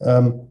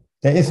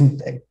 there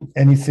isn't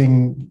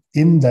anything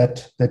in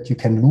that you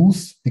can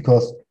lose,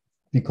 because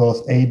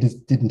A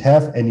didn't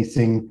have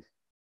anything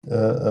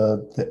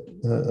in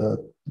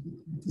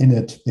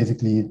it.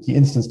 Basically, the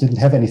instance didn't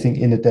have anything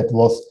in it that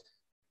was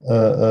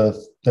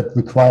that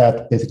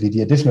required basically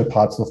the additional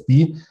parts of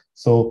B.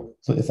 So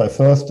if I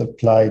first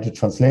apply the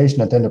translation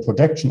and then the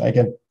projection, I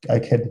can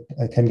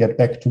get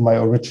back to my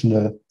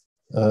original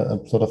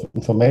sort of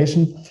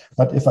information.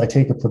 But if I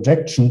take a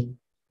projection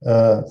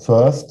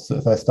first, so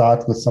if I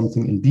start with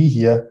something in B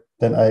here,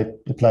 then I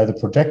apply the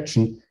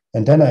projection,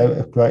 and then I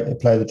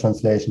apply the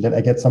translation, then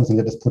I get something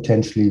that is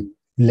potentially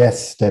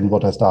less than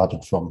what I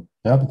started from,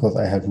 yeah, because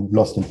I have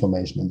lost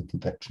information in the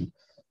projection.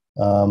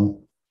 So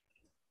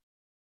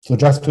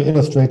just to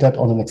illustrate that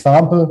on an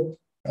example,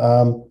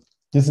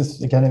 this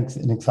is again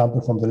an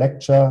example from the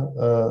lecture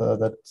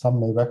that some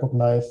may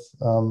recognize.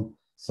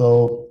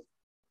 So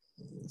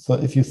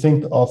if you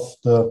think of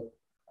the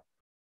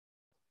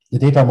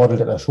data model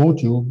that I showed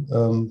you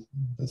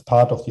as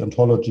part of the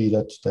ontology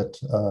that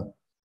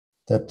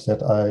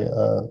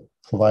I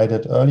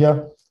provided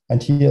earlier,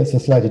 and here is a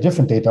slightly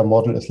different data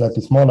model, a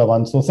slightly smaller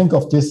one. So think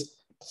of the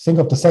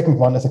second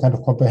one as a kind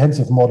of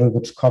comprehensive model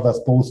which covers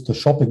both the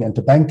shopping and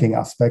the banking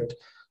aspect.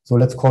 So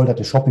let's call that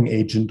a shopping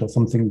agent, or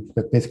something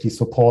that basically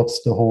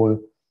supports the whole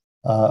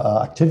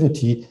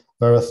activity,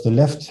 whereas the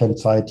left-hand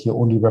side here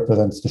only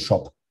represents the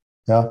shop,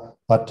 yeah,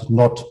 but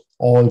not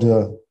all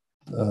the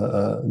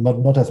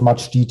not as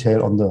much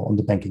detail on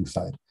the banking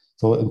side.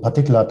 So in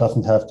particular, it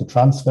doesn't have the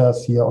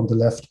transfers here on the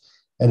left,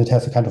 and it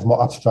has a kind of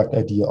more abstract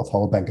idea of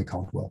how a bank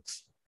account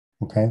works.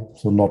 Okay,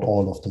 so not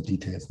all of the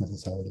details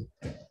necessarily.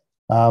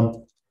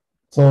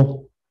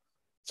 So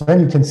then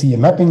you can see a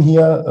mapping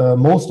here.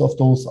 Most of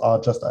those are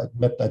just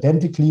mapped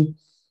identically,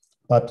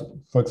 but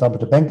for example,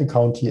 the bank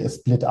account here is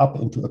split up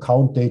into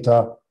account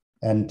data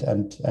and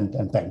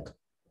bank.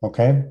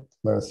 Okay,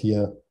 whereas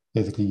here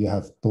basically you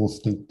have both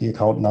the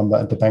account number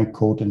and the bank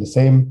code in the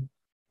same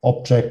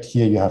object.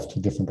 Here you have two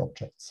different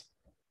objects.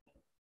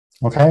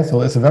 Okay,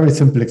 so it's a very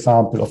simple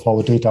example of how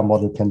a data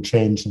model can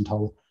change and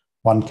how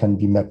one can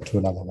be mapped to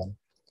another one.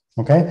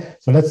 Okay,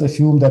 so let's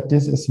assume that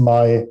this is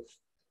my,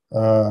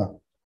 I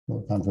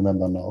can't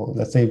remember now.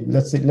 Let's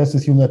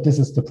assume that this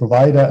is the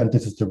provider and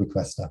this is the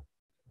requester.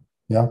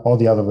 Yeah, or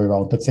the other way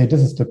around. Let's say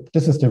this is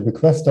the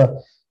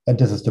requester and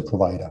this is the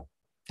provider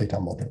data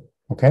model.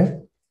 Okay.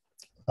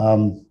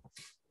 So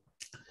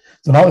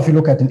now if you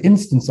look at an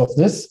instance of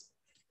this,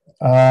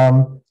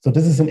 so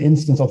this is an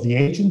instance of the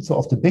agent, so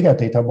of the bigger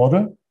data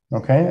model.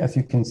 Okay, as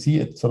you can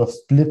see, it sort of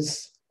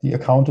splits the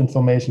account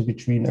information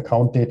between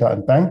account data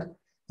and bank,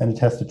 and it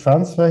has the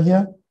transfer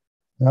here.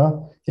 Yeah,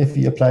 if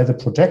we apply the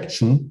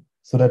projection,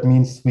 so that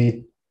means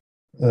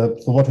so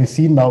what we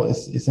see now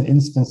is an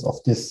instance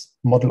of this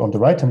model on the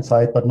right-hand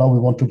side, but now we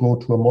want to go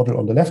to a model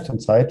on the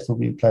left-hand side, so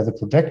we apply the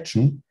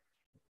projection,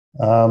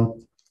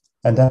 and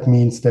that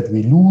means that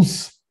we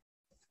lose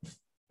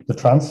the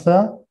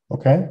transfer,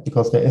 okay,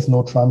 because there is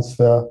no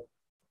transfer.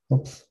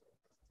 Oops,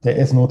 there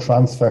is no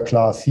transfer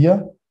class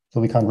here. So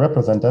we can't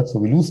represent that, so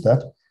we lose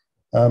that.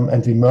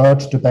 And we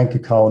merge the bank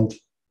account,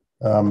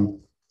 we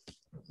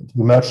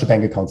merge the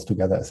bank accounts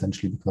together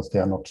essentially because they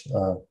are not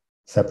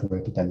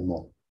separated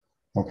anymore.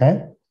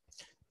 Okay,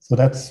 so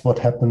that's what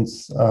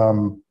happens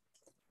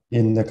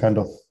in the kind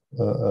of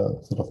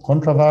sort of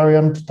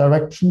contravariant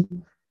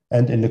direction,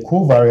 and in the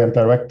covariant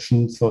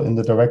direction. So in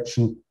the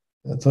direction,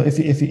 so if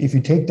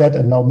you take that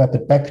and now map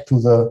it back to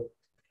the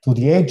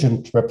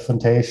agent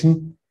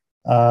representation.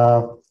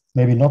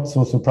 Maybe not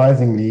so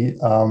surprisingly,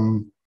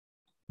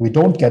 we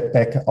don't get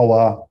back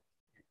our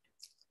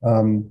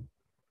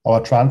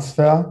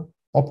transfer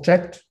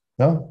object,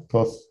 yeah,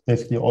 because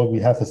basically all we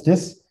have is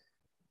this,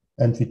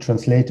 and we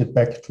translate it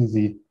back to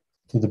the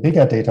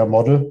bigger data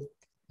model.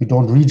 We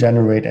don't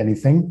regenerate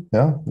anything,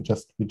 yeah. We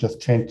just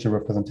change the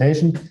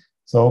representation.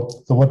 So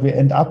what we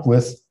end up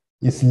with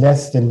is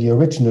less than the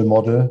original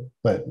model.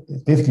 Well,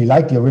 it's basically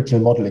like the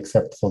original model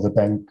except for the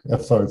bank.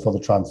 For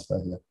the transfer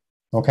here.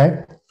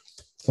 Okay.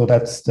 So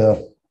that's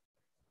the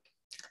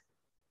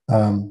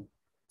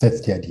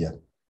idea.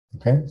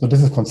 Okay, so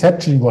this is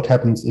conceptually what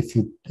happens if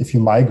you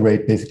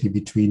migrate basically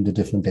between the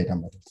different data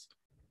models.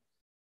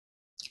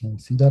 Can you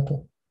see that?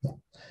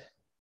 No.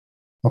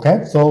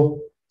 Okay,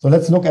 so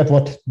let's look at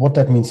what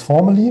that means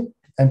formally.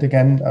 And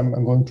again,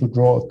 I'm going to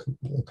draw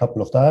a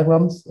couple of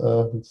diagrams.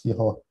 Let's see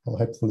how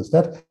helpful is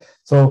that.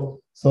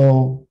 So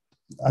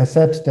I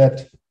said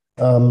that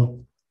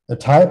an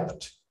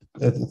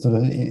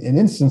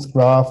instance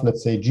graph,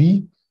 let's say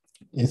G,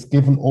 is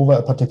given over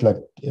a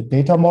particular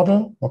data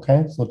model.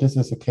 Okay, so this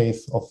is a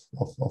case of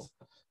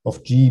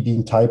G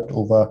being typed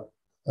over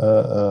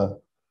a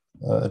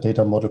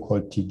data model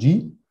called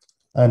TG,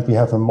 and we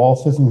have a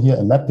morphism here,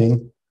 a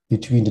mapping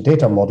between the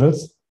data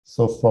models.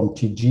 So from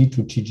TG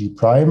to TG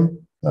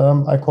prime,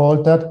 I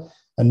called that,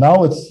 and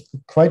now it's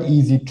quite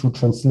easy to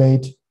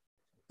translate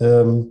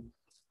sort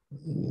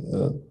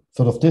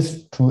of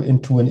this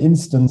into an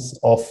instance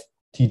of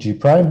TG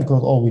prime,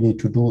 because all we need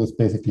to do is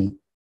basically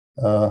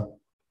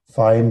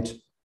find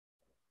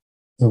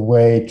a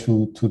way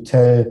to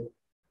tell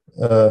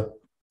the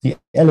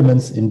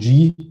elements in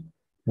G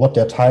what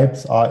their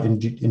types are in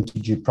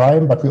TG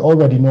prime, but we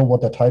already know what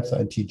their types are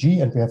in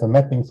TG, and we have a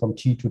mapping from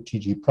T to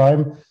TG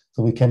prime,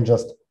 so we can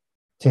just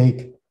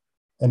take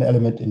an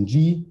element in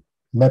G,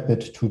 map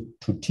it to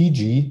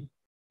TG,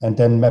 and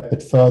then map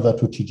it further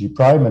to TG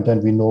prime, and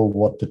then we know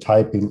what the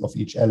typing of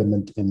each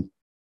element in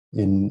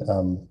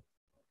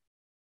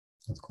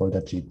let's call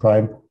that G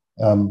prime,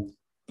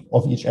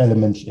 of each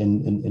element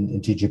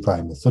in TG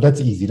prime. So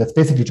that's easy. That's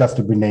basically just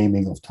a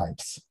renaming of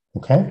types.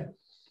 Okay.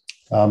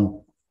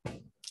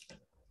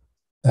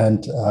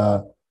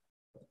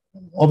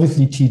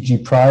 Obviously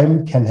TG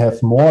prime can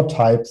have more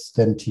types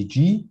than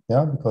TG,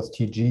 yeah, because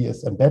TG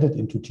is embedded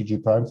into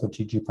TG prime, so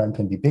TG prime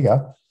can be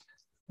bigger.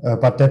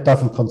 But that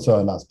doesn't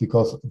concern us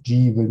because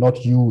G will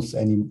not use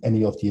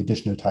any of the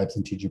additional types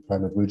in TG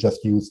prime. It will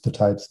just use the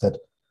types that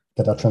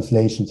are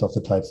translations of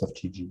the types of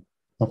TG.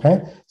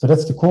 Okay, so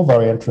that's the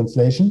covariant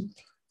translation.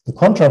 The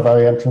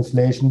contravariant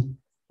translation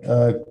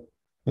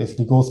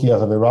basically goes the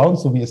other way around.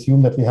 So we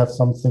assume that we have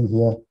something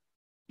here.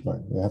 Right,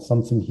 we have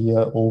something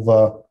here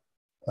over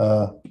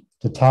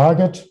the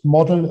target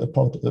model,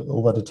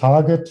 over the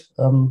target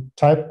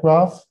type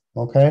graph.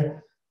 Okay,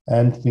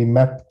 and we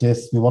map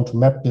this. We want to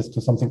map this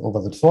to something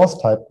over the source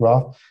type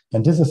graph,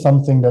 and this is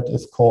something that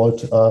is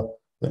called,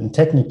 and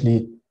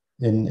technically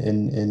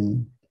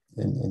in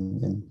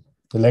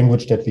the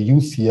language that we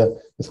use here,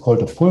 is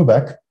called a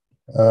fullback.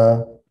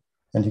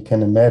 And you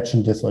can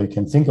imagine this, or you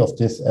can think of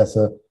this as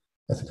a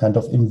kind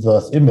of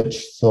inverse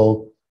image.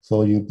 So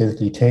you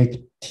basically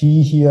take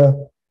T here,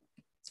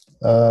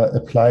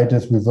 apply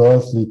this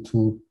reversely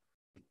to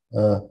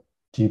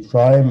G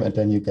prime, and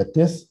then you get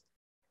this.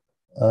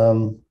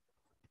 And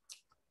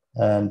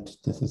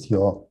this is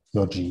your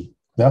G.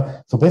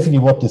 Yeah. So basically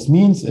what this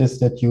means is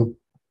that you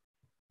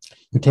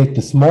take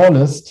the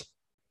smallest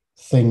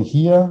thing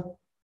here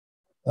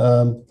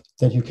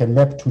that you can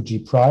map to G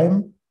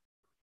prime.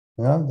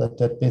 Yeah,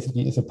 that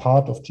basically is a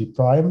part of G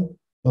prime.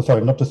 No,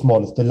 sorry, not the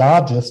smallest. The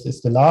largest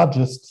is the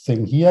largest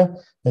thing here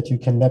that you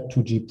can map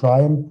to G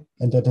prime,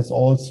 and that is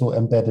also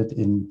embedded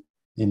in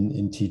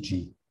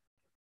TG.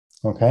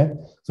 Okay,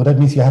 so that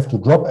means you have to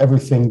drop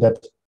everything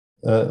that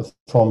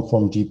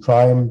from G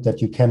prime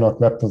that you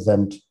cannot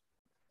represent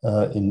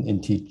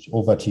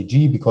over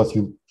TG, because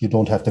you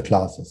don't have the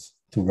classes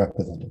to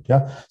represent it.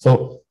 Yeah.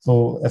 So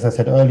as I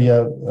said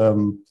earlier,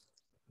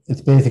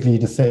 it's basically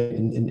the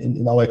same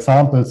in our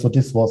example. So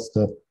this was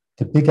the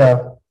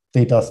bigger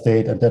data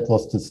state, and that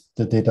was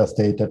the data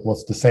state that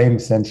was the same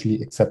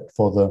essentially, except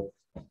for the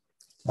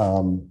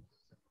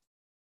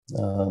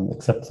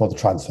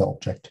transfer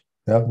object,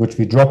 yeah, which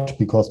we dropped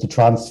because the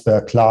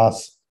transfer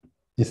class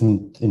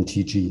isn't in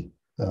TG,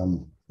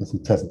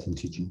 isn't present in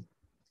TG.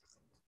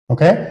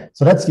 Okay,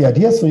 so that's the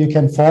idea. So you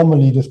can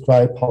formally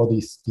describe how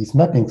these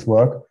mappings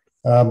work.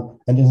 And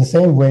in the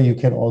same way, you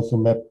can also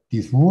map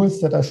these rules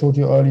that I showed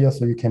you earlier.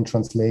 So you can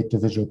translate the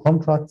visual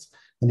contracts,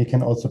 and you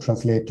can also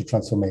translate the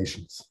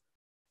transformations.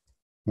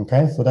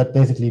 Okay, so that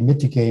basically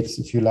mitigates,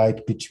 if you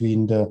like,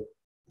 between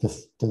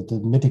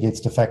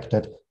mitigates the fact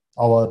that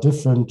our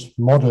different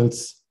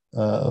models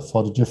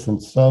for the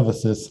different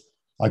services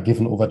are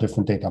given over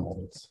different data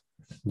models.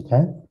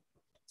 Okay,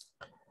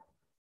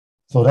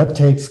 so that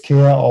takes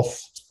care of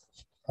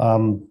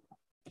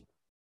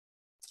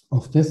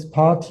this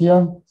part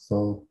here.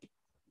 So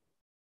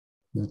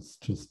let's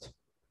just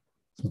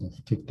sort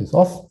of tick this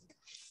off.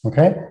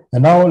 Okay,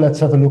 and now let's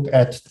have a look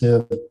at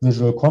the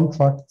visual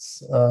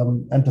contracts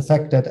and the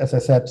fact that, as I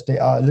said, they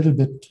are a little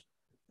bit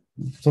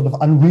sort of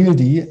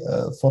unwieldy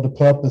for the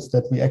purpose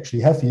that we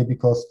actually have here,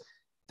 because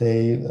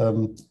they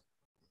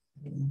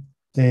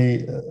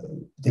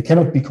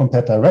cannot be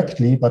compared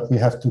directly, but we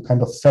have to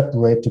kind of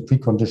separate the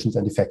preconditions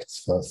and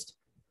effects first,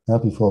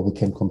 before we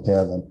can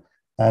compare them.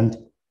 And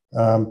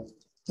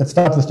let's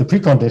start with the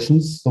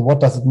preconditions. So what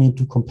does it mean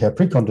to compare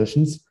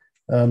preconditions?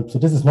 So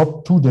this is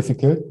not too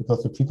difficult,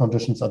 because the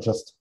preconditions are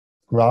just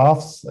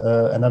graphs,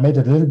 and I made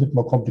it a little bit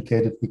more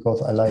complicated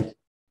because I like,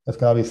 as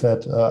Gabi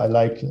said, I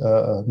like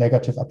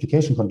negative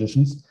application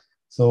conditions.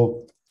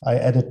 So I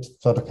added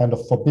sort of kind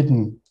of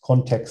forbidden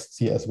contexts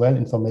here as well,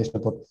 information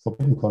about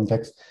forbidden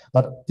context,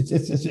 but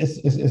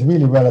it's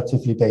really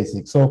relatively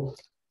basic. So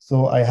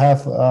I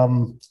have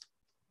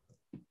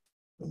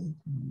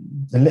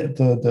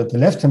the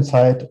left-hand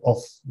side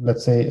of,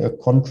 let's say, a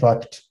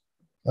contract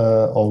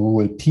or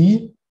rule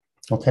P.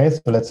 Okay,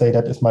 so let's say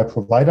that is my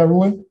provider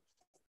rule.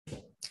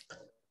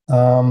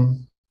 No,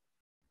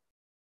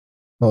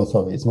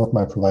 sorry, it's not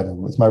my provider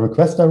rule. It's my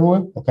requester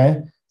rule.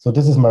 Okay, so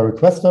this is my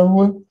requester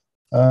rule,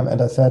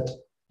 and I said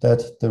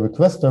that the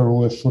requester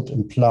rule should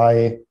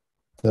imply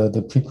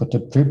the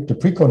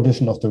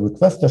precondition of the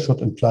requester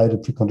should imply the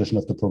precondition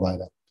of the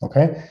provider.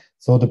 Okay,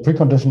 so the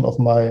precondition of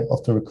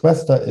the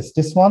requester is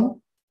this one.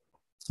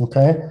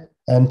 Okay,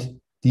 and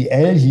the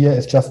L here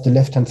is just the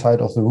left-hand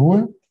side of the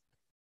rule.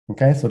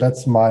 Okay, so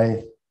that's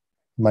my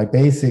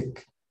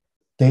basic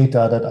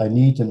data that I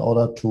need in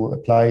order to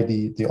apply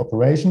the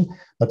operation.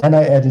 But then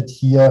I added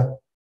here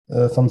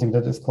something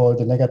that is called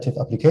the negative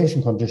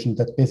application condition,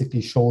 that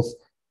basically shows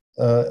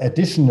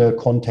additional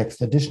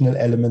context, additional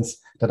elements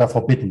that are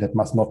forbidden, that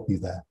must not be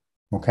there.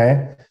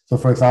 Okay, so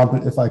for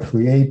example, if I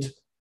create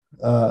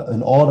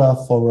an order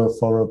for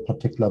a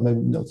particular,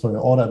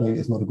 order maybe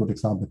is not a good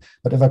example,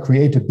 but if I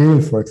create a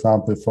bill, for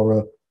example,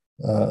 for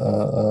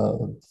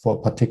a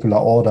particular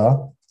order,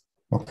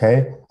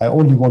 okay, I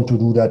only want to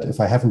do that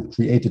if I haven't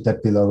created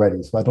that bill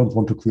already. So I don't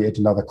want to create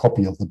another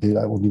copy of the bill.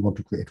 I only want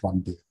to create one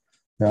bill.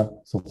 Yeah.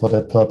 So for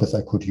that purpose,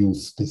 I could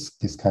use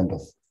this kind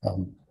of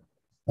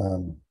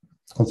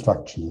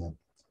construction here.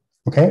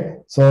 Okay.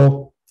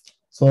 So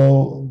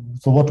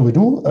what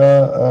do?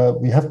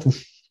 We have to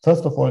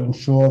first of all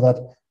ensure that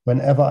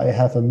whenever I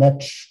have a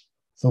match,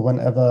 so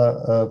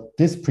whenever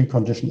this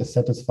precondition is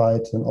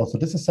satisfied, then also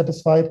this is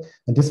satisfied.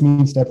 And this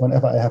means that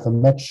whenever I have a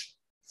match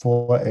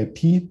for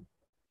LP,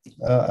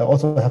 I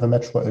also have a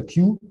match for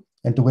LQ.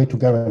 And the way to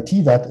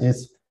guarantee that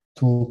is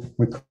to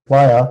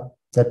require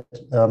that,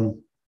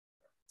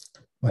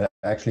 well,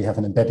 I actually have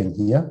an embedding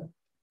here.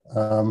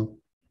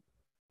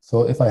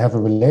 So if I have a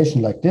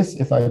relation like this,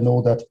 if I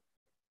know that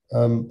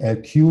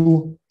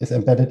LQ is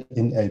embedded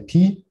in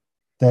LP,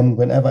 then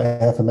whenever I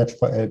have a match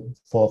for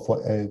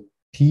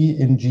LP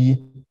in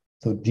G,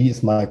 so G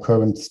is my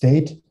current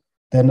state,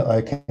 then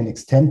I can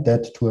extend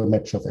that to a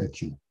match of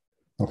LQ.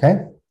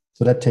 Okay,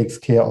 so that takes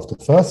care of the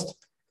first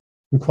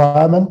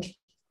requirement.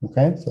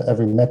 Okay, so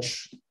every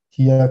match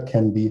here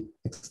can be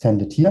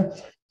extended here.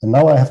 And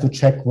now I have to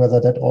check whether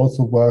that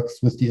also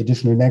works with the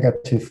additional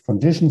negative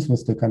conditions,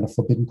 with the kind of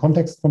forbidden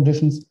context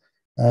conditions.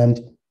 And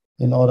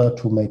in order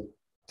to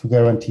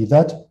guarantee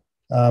that,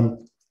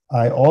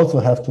 I also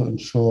have to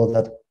ensure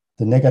that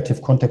the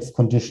negative context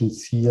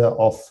conditions here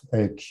of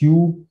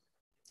LQ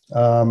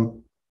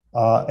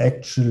are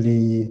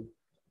actually,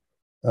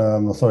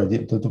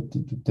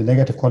 the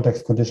negative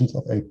context conditions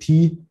of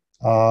LP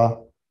are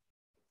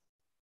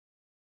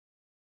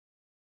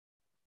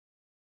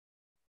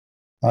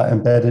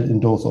embedded in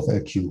those of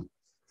LQ.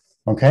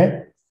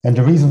 Okay, and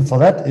the reason for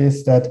that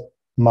is that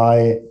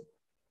my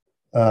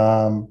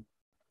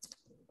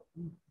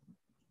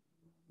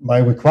my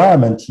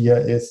requirement here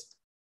is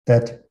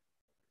that,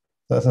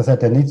 as I said,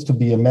 there needs to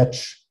be a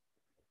match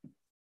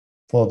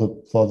for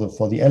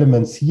the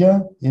elements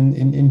here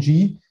in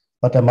G,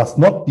 but there must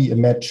not be a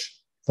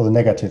match for the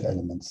negative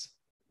elements.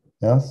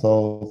 Yeah,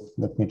 so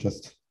let me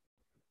just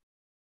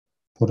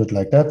put it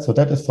like that. So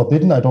that is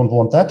forbidden. I don't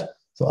want that.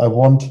 So I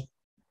want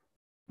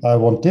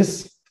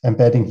this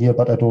embedding here,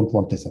 but I don't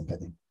want this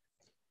embedding.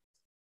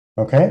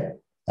 Okay,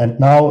 and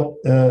now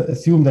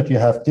assume that you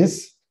have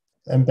this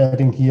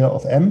embedding here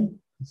of M,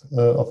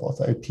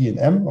 of LP and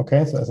M.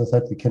 Okay, so as I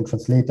said, we can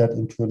translate that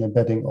into an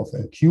embedding of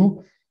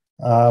LQ.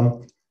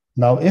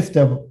 Now, if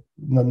there,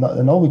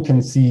 now we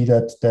can see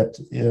that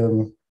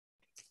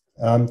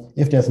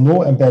if there's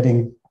no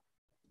embedding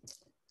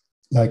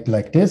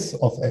like this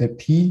of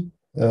LP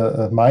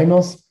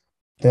minus,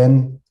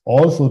 then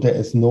also there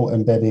is no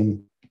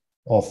embedding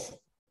of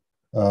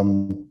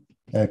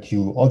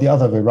LQ. Or the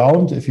other way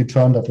around, if you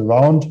turn that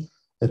around,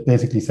 it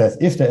basically says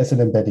if there is an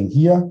embedding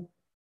here,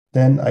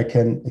 then I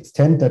can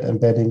extend that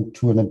embedding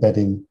to an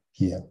embedding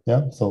here.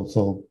 Yeah,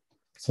 so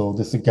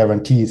this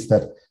guarantees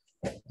that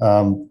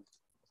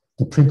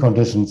the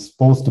preconditions,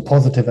 both the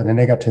positive and the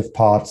negative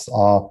parts,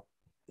 are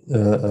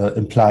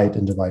implied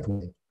in the right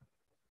way.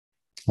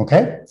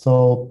 Okay,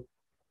 so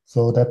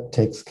that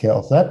takes care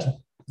of that.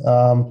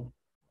 And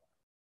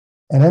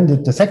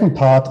then the second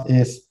part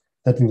is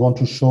that we want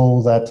to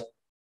show that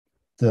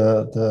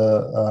the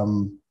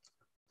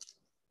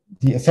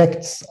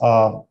effects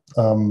are,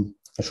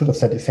 I should have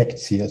said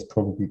effects here, is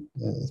probably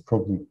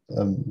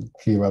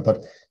clearer,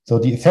 but so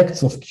the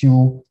effects of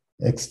Q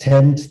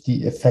extend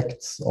the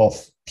effects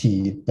of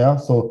P. Yeah,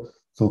 so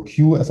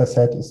Q, as I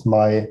said, is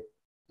my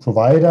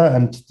provider,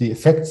 and the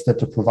effects that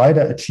the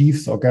provider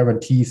achieves or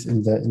guarantees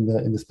in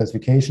the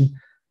specification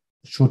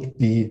should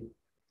be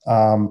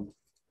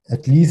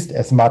at least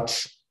as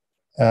much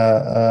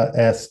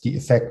as the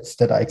effects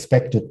that are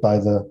expected by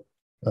the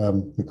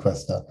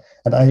requester.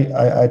 And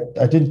I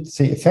didn't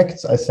say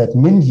effects, I said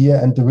min here,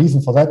 and the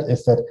reason for that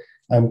is that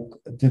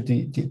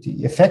the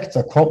effects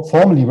are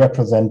formally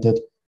represented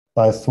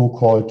by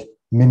so-called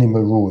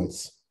minimal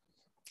rules.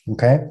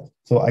 Okay,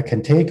 so I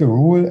can take a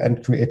rule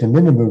and create a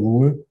minimal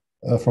rule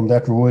from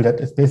that rule that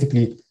is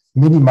basically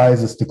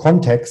minimizes the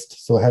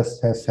context, so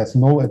has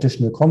no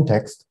additional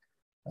context.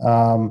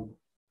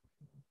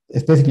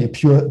 It's basically a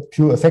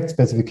pure effect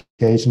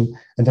specification,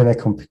 and then I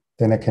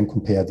can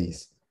compare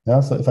these.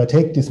 Yeah, so if I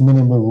take this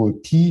minimal rule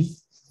P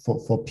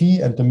for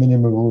P and the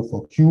minimal rule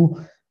for Q,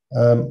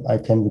 I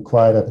can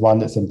require that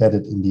one is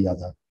embedded in the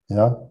other.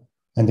 Yeah,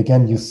 and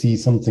again, you see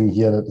something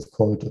here that is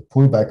called a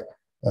pullback,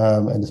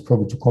 and it's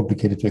probably too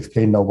complicated to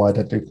explain now why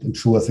that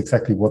ensures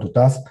exactly what it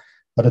does.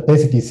 But it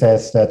basically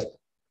says that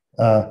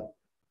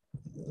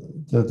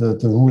the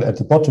rule at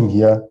the bottom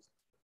here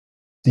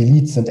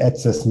deletes and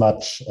adds as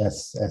much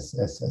as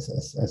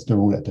the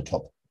rule at the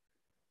top.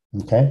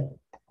 Okay.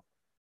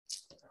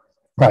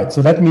 Right.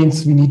 So that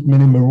means we need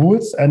minimal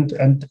rules, and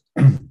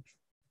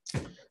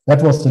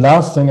that was the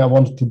last thing I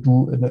wanted to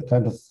do in a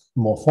kind of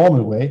more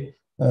formal way,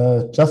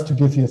 just to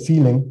give you a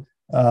feeling.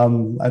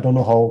 I don't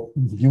know how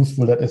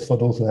useful that is for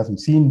those who haven't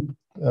seen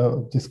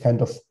this kind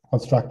of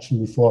construction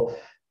before.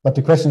 But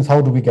the question is,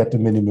 how do we get the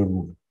minimal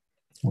rule?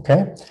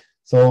 Okay,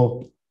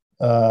 so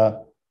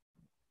I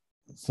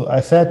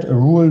said a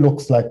rule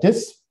looks like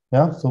this.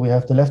 Yeah, so we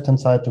have the left-hand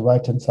side, the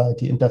right-hand side,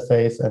 the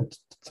interface, and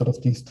sort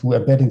of these two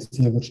embeddings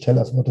here, which tell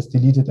us what is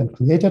deleted and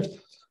created.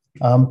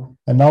 And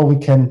now we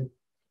can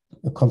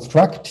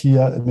construct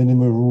here a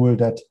minimal rule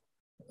that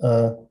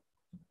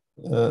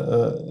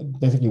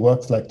basically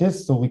works like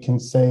this. So we can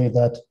say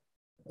that,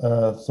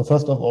 so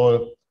first of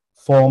all,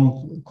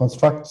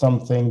 construct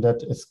something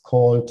that is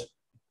called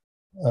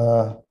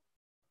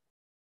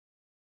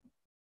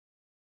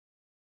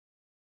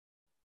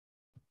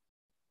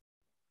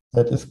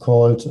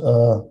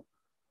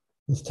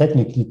is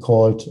technically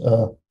called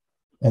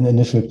an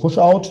initial push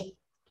out.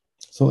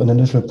 So an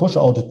initial push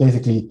out is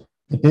basically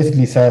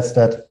says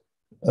that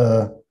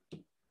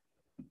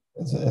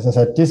as I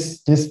said,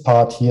 this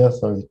part here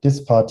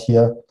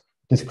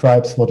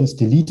describes what is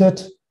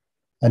deleted,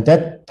 and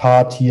that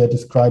part here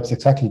describes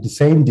exactly the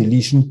same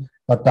deletion,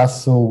 but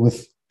does so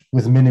with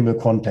minimal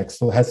context.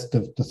 So it has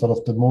the sort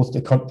of the most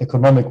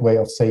economic way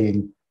of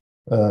saying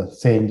the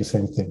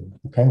same thing,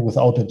 okay,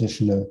 without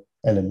additional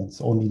elements,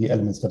 only the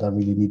elements that are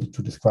really needed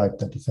to describe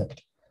that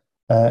effect.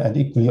 And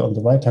equally on the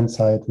right-hand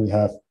side, we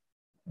have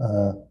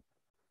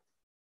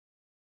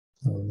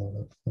Oh, no,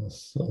 that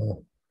was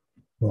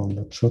wrong.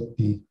 That should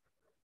be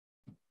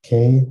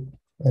K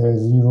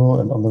L0,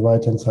 and on the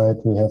right hand side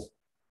we have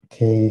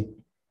K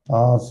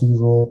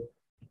R0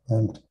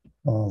 and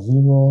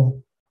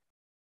R0.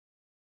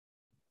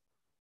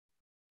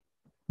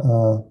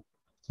 So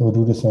we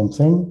do the same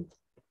thing.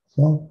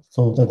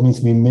 So that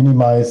means we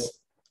minimize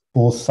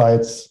both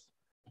sides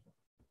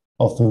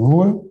of the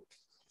rule.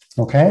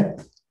 Okay.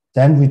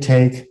 Then we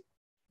take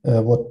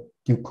what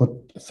you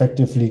could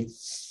effectively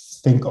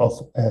think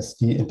of as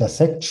the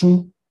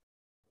intersection.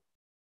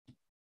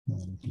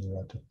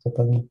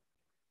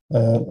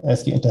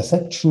 As the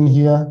intersection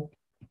here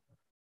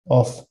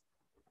of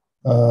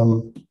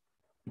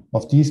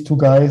these two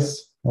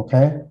guys.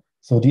 Okay.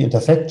 So the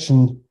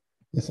intersection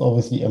is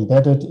obviously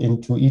embedded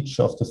into each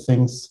of the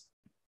things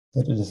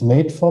that it is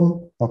made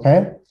from.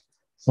 Okay.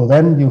 So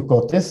then you've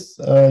got this,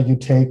 you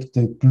take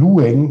the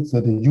gluing, so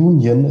the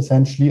union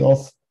essentially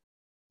of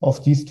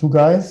these two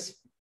guys.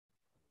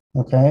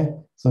 Okay.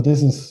 So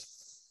this is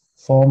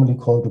formally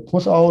called a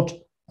push out.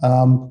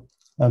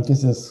 And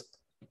this is,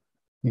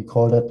 we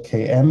call that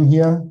KM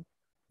here,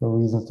 for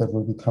reasons that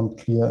will become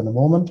clear in a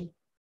moment.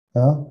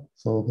 Yeah.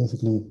 So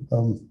basically,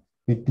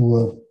 we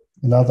do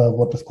another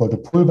what is called a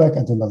pullback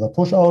and another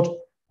push out.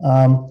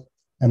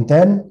 And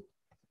then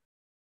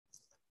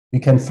we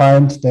can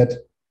find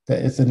that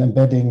there is an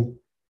embedding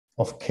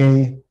of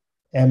K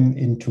M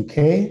into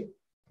K,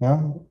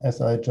 yeah,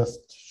 as I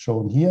just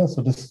shown here.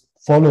 So this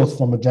follows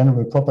from a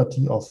general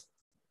property of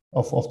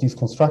these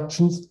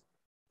constructions.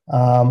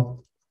 Then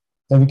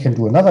we can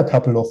do another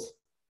couple of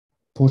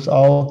push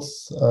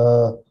outs,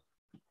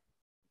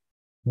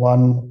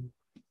 one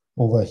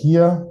over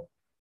here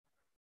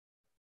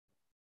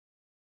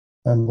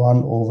and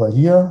one over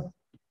here.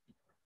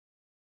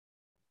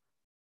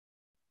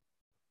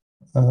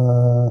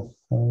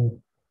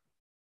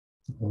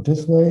 Go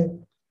this way.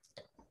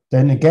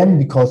 Then again,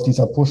 because these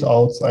are push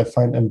outs, I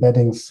find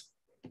embeddings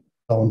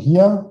down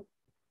here.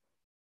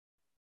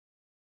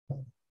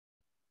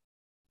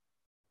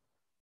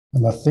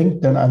 And I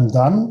think then I'm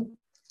done.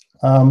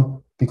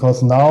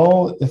 Because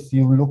now, if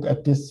you look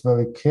at this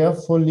very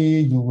carefully,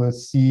 you will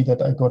see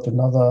that I got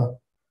another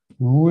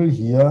rule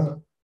here.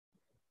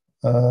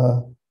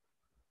 So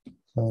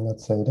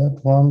let's say that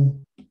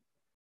one,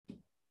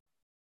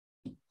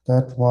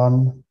 that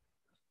one,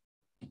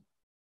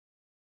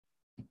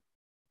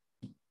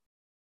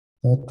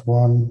 that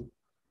one.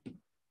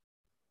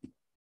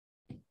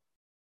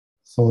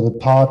 So the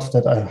part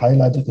that I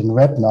highlighted in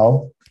red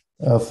now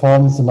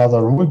forms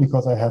another rule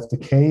because I have the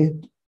K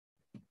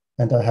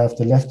and I have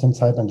the left-hand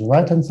side and the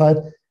right-hand side.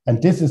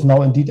 And this is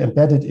now indeed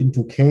embedded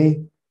into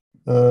K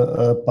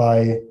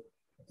by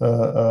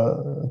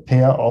a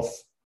pair of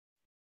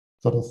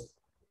sort of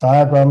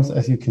diagrams,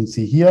 as you can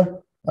see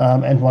here.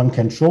 And one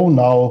can show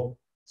now,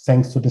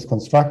 thanks to this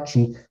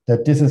construction,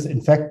 that this is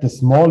in fact the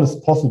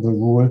smallest possible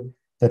rule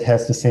that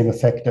has the same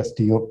effect as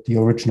the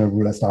original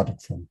rule I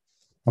started from.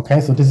 Okay,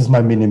 so this is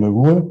my minimal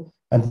rule.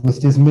 And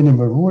with this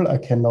minimal rule, I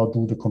can now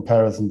do the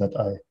comparison that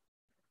I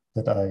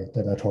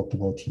talked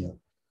about here.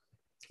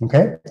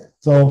 Okay,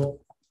 so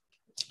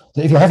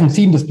if you haven't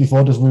seen this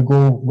before, this will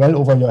go well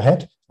over your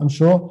head, I'm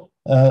sure.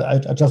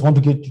 I just want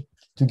to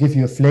give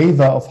you a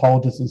flavor of how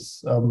this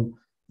is, how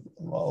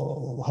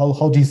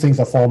these things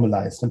are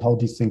formalized and how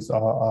these things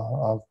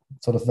are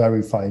sort of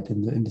verified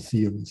in the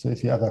theory. So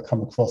if you ever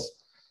come across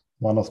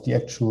one of the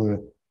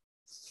actual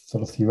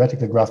sort of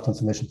theoretical graph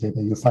transformation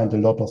paper, you find a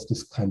lot of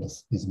this kind of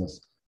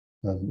business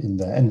in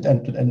there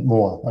and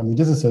more. I mean,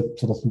 this is a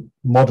sort of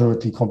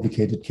moderately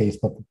complicated case,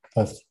 but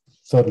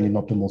certainly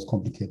not the most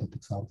complicated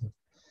example.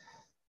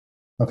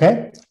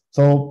 Okay,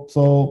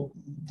 so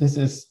this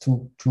is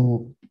to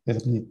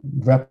basically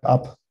wrap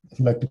up, if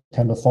you like, the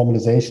kind of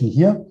formalization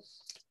here.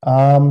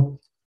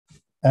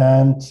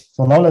 And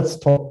so now let's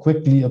talk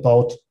quickly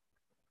about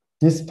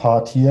this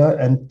part here,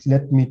 and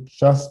let me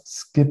just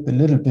skip a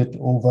little bit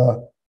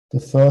over the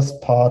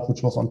first part,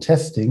 which was on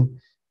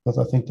testing, because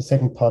I think the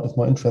second part is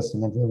more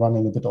interesting and we're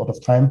running a bit out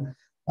of time.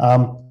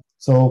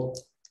 So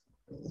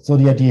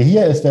the idea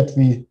here is that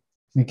we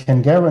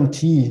can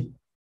guarantee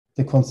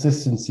the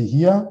consistency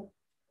here,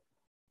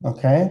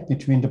 okay,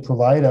 between the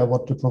provider,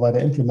 what the provider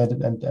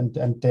implemented,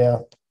 and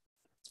their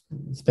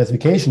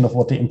specification of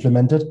what they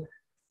implemented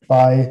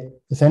by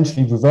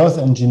essentially reverse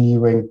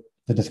engineering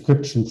the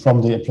description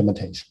from the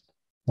implementation.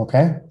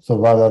 Okay, so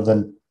rather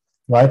than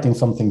writing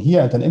something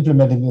here and then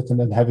implementing it and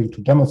then having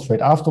to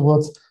demonstrate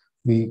afterwards,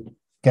 we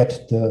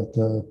get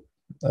the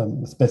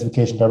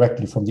specification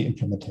directly from the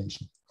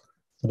implementation.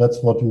 So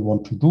that's what we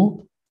want to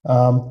do.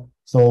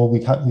 So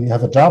we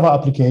have a Java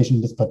application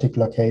in this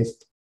particular case,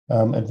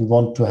 and we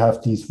want to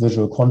have these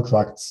visual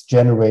contracts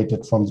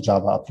generated from the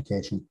Java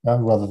application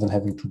rather than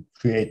having to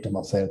create them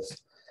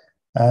ourselves.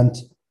 And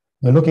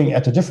we're looking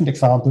at a different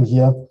example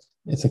here.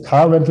 It's a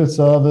car rental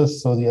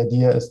service. So the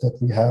idea is that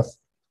we have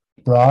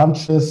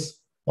branches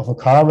of a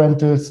car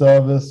rental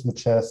service,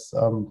 which has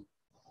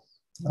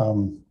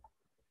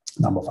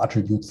number of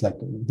attributes like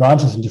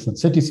branches in different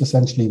cities.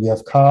 Essentially, we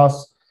have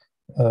cars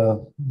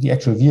the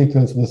actual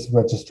vehicles with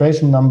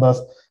registration numbers.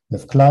 We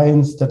have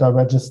clients that are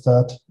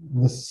registered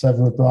with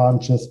several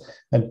branches,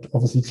 and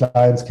obviously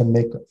clients can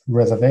make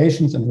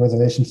reservations, and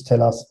reservations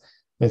tell us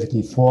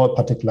basically for a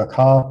particular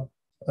car,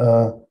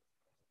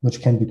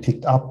 which can be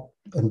picked up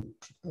and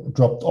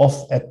dropped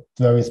off at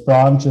various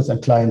branches,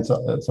 and clients,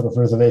 sort of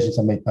reservations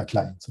are made by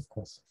clients, of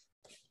course.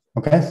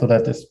 Okay, so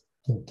that is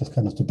just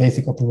kind of the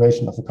basic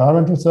operation of a car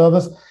rental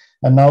service.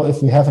 And now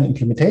if we have an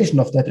implementation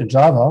of that in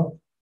Java,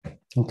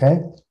 okay,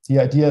 the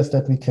idea is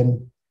that we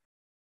can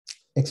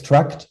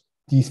extract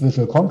these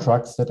visual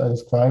contracts that I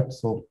described.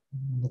 So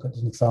look at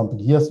an example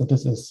here. So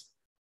this is,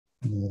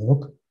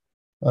 look,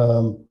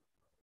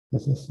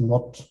 this is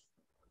not,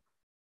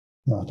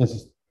 no,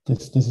 this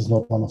is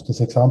not one of this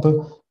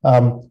example.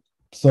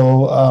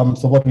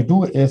 So what we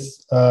do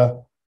is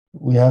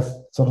we have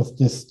sort of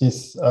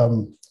this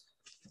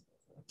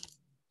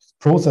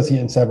process here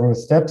in several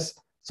steps.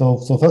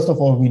 So first of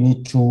all, we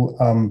need to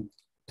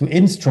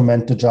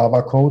instrument the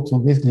Java code. So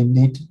basically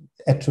we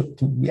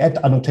add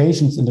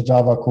annotations in the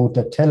Java code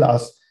that tell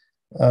us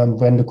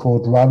when the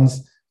code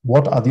runs,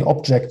 what are the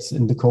objects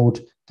in the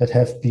code that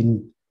have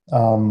been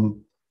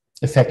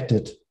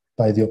affected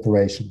by the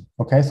operation.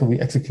 Okay, so we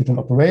execute an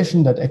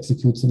operation that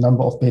executes a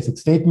number of basic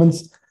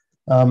statements,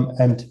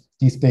 and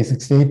these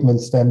basic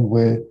statements then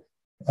will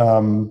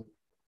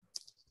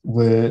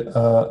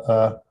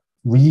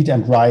read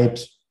and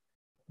write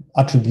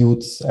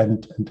attributes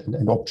and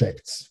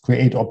objects,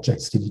 create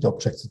objects, delete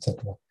objects,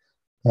 etc.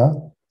 Yeah.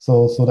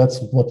 So that's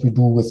what we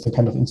do with the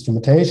kind of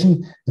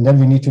instrumentation. And then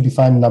we need to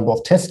define a number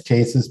of test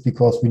cases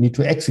because we need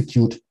to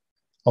execute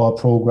our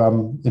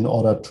program in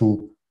order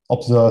to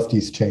observe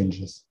these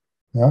changes.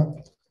 Yeah.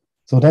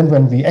 So then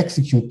when we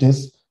execute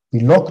this, we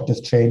log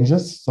these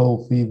changes.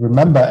 So we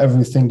remember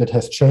everything that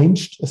has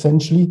changed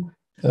essentially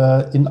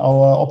in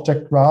our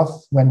object graph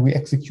when we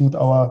execute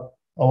our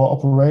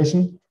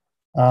operation,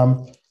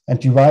 and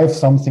derive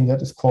something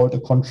that is called a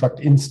contract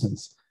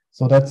instance.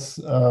 So that's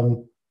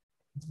where's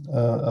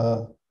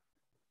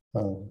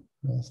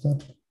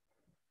that?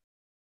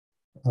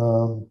 I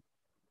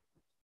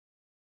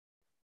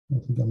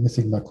think I'm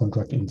missing my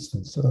contract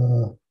instance.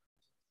 Let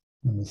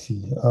me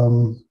see.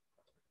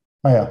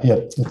 Yeah,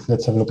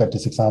 let's have a look at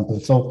this example.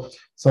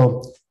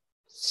 So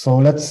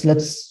let's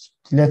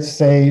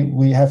say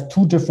we have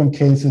two different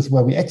cases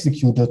where we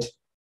executed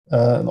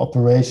an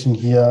operation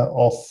here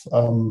of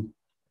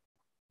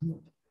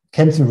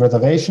cancel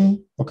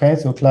reservation. Okay,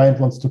 so a client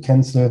wants to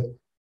cancel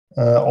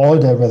all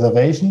their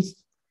reservations.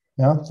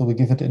 Yeah, so we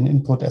give it an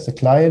input as a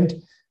client,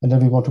 and then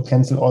we want to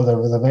cancel all their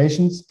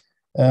reservations.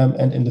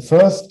 And in the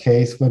first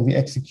case, when we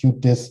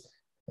execute this,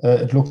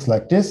 it looks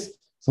like this.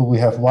 So we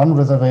have one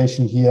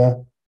reservation here.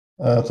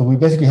 So we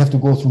basically have to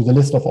go through the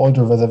list of all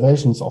the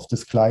reservations of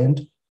this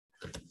client.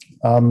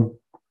 So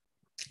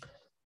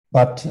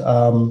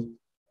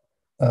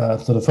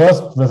the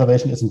first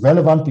reservation isn't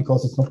relevant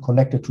because it's not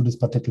connected to this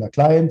particular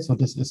client. So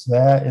this is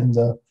there in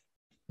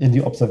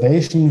the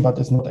observation, but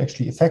is not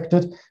actually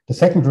affected. The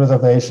second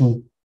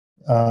reservation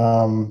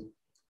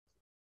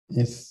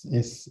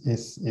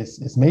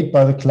is made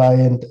by the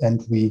client,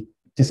 and we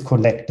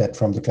disconnect that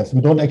from the client.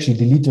 We don't actually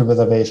delete the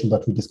reservation,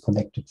 but we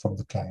disconnect it from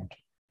the client.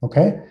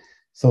 Okay,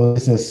 so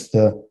this is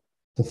the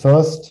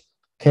first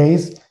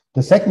case.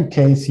 The second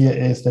case here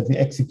is that we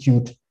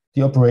execute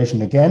the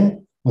operation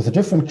again with a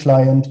different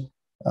client,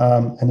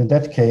 and in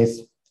that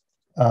case,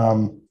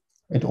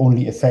 it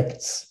only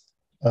affects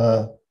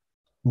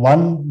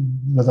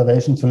one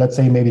reservation. So let's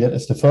say maybe that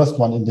is the first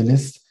one in the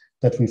list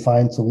that we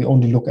find. So we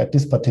only look at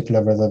this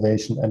particular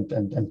reservation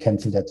and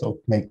cancel that. So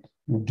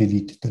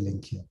delete the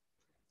link here.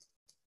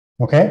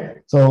 Okay,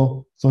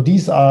 so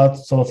these are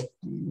sort of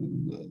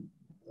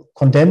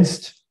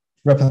condensed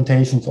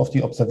representations of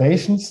the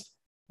observations.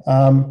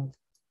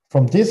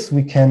 From this,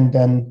 we can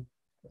then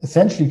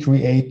essentially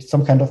create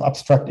some kind of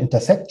abstract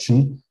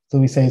intersection. So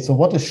we say, so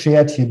what is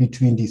shared here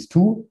between these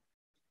two?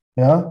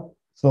 Yeah.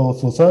 So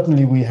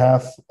certainly we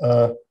have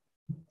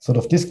sort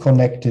of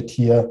disconnected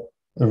here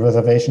a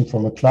reservation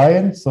from a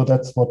client. So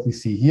that's what we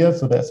see here.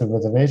 So there's a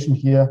reservation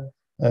here,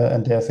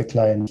 and there's a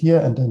client here,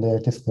 and then they're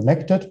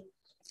disconnected.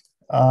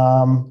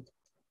 And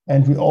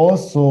we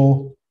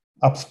also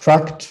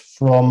abstract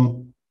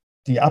from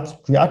the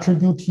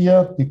attribute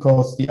here,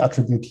 because the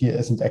attribute here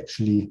isn't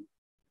actually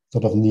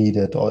sort of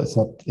needed, or it's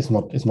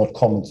not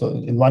common. So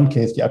in one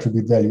case, the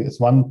attribute value is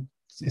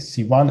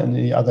C1, and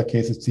in the other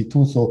case, it's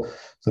C2. So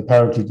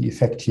apparently the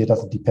effect here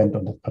doesn't depend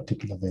on that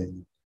particular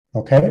value.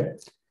 Okay,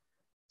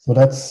 so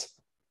that's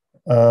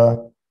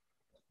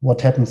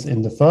what happens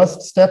in the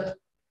first step,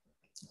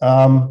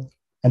 and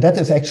that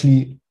is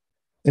actually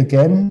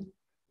again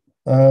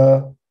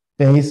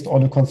based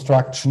on a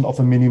construction of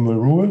a minimal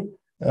rule,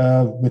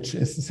 which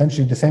is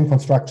essentially the same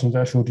construction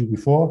that I showed you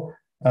before,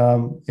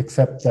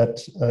 except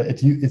that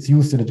it's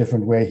used in a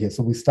different way here.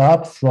 So we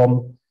start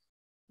from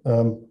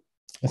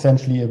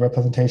essentially a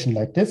representation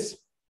like this.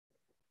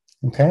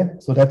 Okay,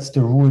 so that's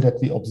the rule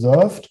that we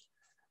observed,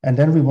 and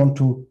then we want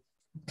to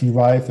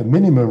derive a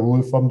minimal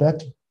rule from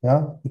that,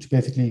 yeah, which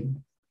basically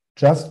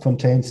just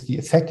contains the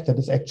effect that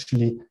is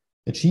actually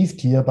achieved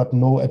here, but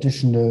no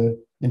additional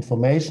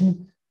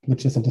information,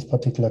 which is in this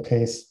particular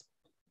case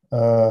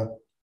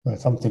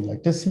something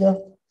like this here.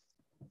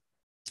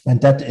 And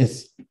that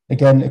is,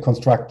 again, a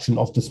construction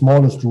of the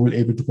smallest rule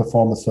able to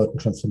perform a certain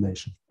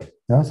transformation.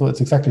 Yeah, so it's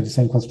exactly the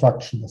same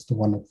construction as the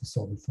one that we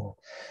saw before.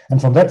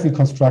 And from that, we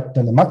construct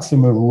then a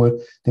maximal rule.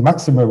 The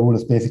maximal rule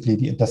is basically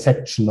the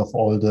intersection of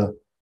all the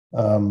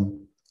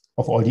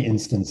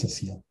instances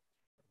here.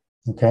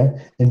 Okay.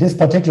 In this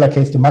particular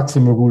case, the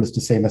maximal rule is the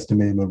same as the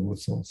minimal rule.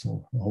 So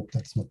I hope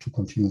that's not too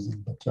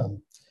confusing, but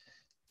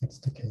that's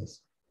the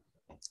case.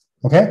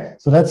 Okay,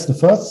 so that's the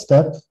first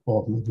step,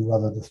 or maybe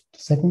rather the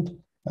second.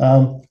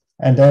 And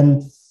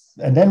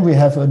then we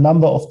have a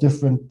number of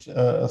different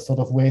sort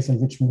of ways in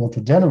which we want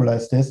to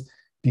generalize this,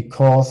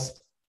 because,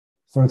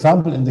 for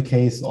example, in the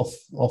case of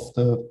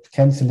the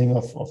canceling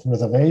of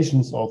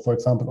reservations, or for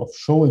example, of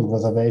showing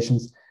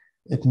reservations,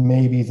 it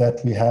may be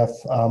that we have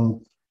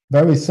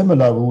very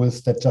similar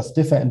rules that just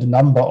differ in the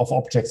number of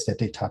objects that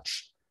they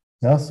touch.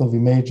 Yeah, so we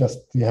may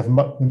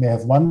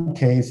have one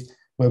case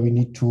where we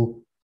need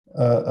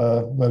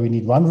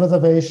one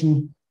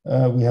reservation.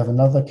 We have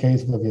another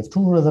case where we have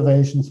two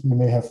reservations. We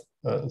may have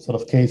sort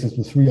of cases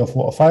with 3 or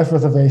 4 or 5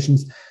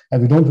 reservations,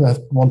 and we don't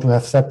want to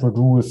have separate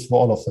rules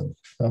for all of them.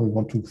 We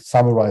want to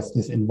summarize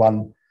this in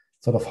one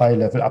sort of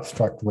high-level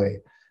abstract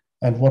way.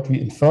 And what we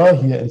infer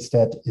here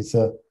instead is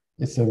a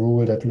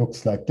rule that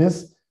looks like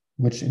this,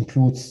 which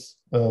includes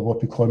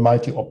what we call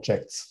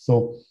multi-objects.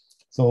 So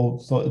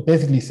it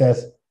basically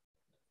says,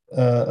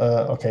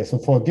 okay, so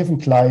for a given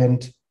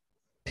client,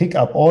 pick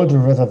up all the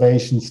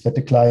reservations that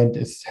the client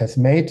has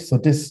made. So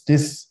this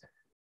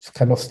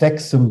kind of stack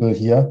symbol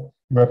here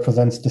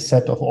represents the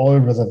set of all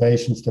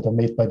reservations that are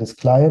made by this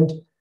client.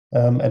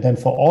 And then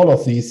for all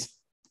of these,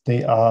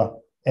 they are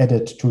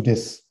added to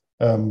this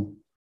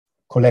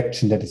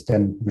collection that is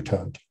then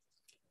returned.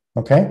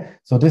 Okay,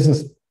 so this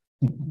is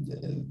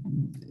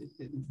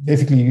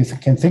basically, you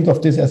can think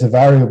of this as a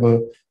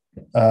variable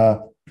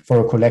for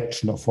a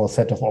collection or for a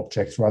set of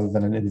objects rather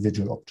than an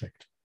individual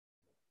object.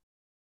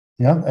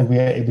 Yeah, and we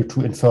are able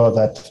to infer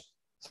that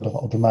sort of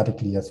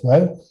automatically as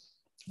well.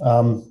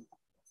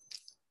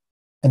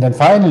 And then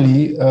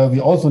finally, we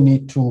also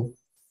need to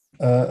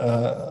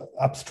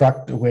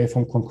abstract away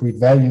from concrete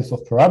values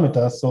of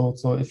parameters. So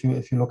if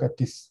you look at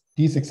these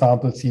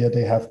examples here,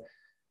 they have,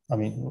 I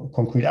mean,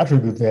 concrete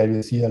attribute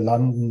values here,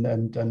 London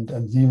and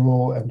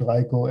 0 and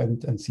Reiko and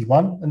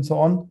C1 and so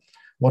on.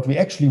 What we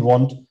actually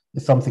want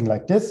is something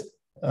like this.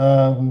 We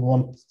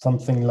want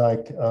something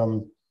like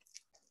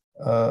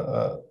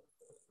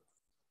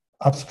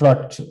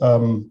abstract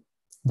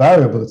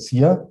variables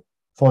here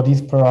for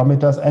these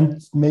parameters,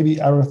 and maybe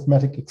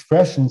arithmetic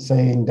expressions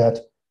saying that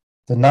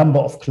the number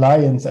of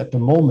clients at the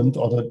moment,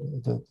 or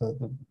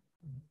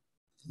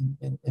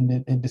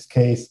in this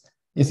case,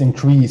 is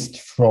increased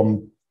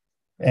from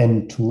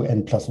n to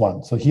n plus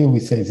 1. So here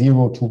we say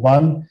 0 to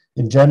 1.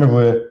 In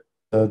general,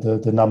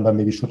 the number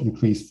maybe should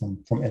increase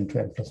from n to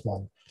n plus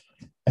 1.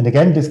 And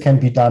again, this can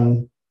be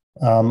done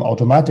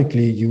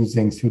automatically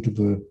using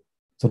suitable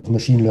sort of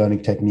machine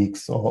learning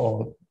techniques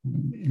or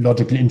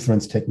logical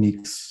inference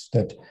techniques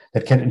that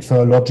can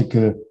infer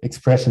logical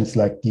expressions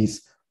like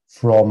these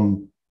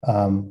from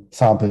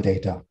sample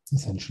data,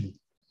 essentially.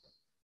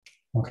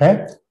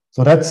 Okay,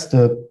 so that's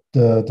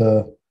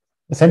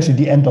essentially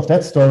the end of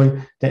that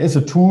story. There is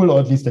a tool, or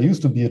at least there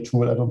used to be a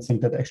tool. I don't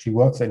think that actually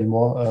works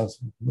anymore.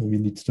 Maybe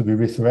needs to be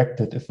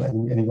resurrected if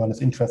anyone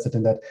is interested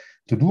in that,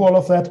 to do all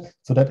of that.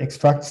 So that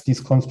extracts these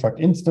construct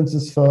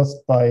instances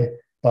first by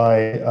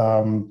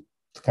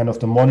kind of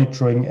the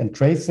monitoring and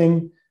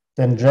tracing,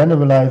 then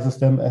generalizes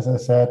them, as I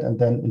said, and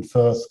then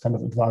infers kind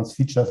of advanced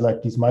features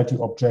like these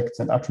multi-objects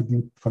and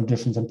attribute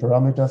conditions and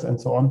parameters and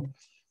so on.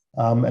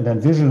 And then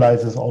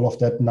visualizes all of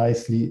that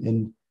nicely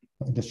in,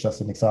 this is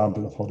just an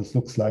example of how this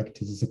looks like.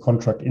 This is a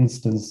contract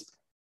instance.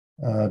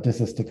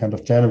 This is the kind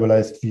of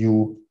generalized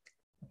view,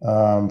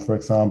 for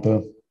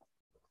example.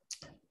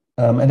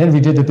 And then we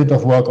did a bit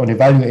of work on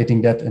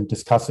evaluating that and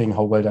discussing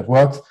how well that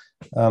works.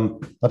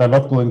 But I'm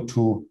not going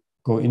to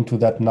go into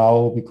that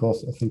now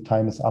because I think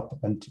time is up,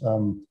 and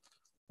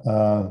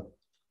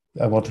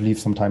I want to leave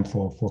some time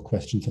for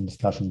questions and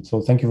discussion.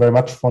 So thank you very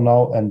much for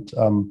now, and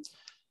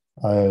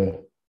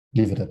I'll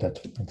leave it at that.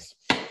 Thanks.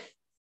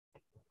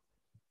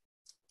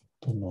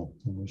 Don't know,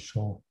 we will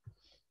show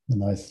a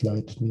nice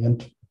slide at the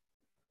end.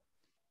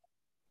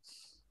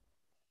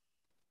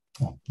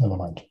 Oh, never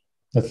mind.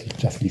 Let's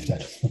just leave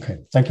that. Okay,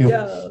 thank you.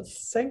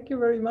 Yes, thank you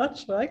very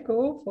much,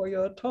 Reiko, for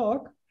your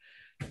talk.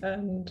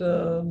 And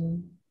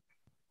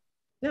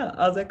yeah,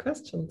 are there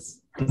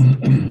questions?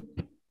 I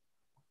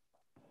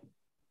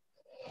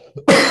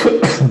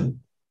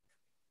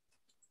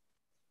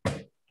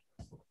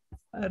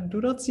do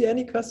not see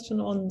any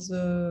question on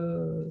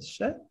the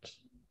chat.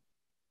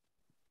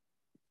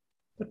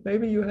 But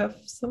maybe you have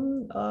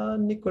some.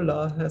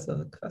 Nicola has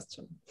a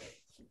question.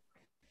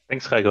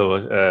 Thanks,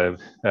 Reiko.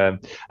 I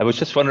was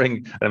just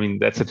wondering, I mean,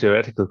 that's a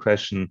theoretical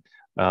question.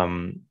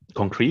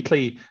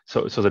 concretely,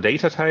 so the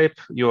data type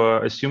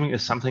you're assuming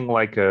is something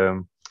like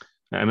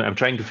I'm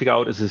trying to figure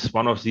out, is this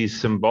one of these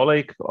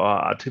symbolic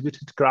or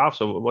attributed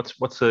graphs, or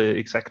what's the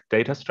exact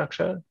data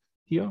structure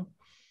here?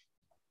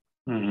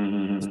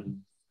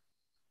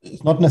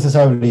 It's not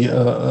necessarily.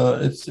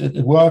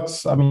 It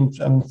works. I mean,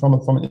 from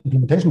an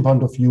implementation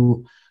point of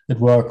view, it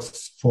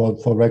works for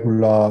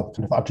regular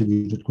kind of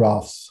attributed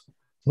graphs.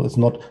 So it's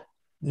not.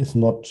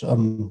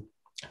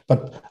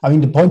 But I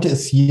mean, the point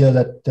is here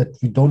that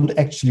we don't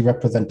actually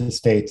represent the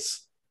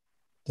states.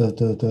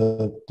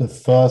 The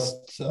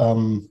first.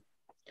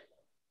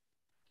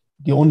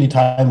 The only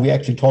time we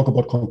actually talk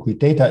about concrete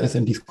data is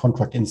in these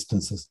contract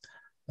instances,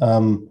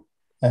 and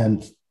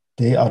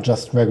they are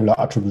just regular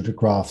attributed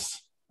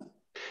graphs.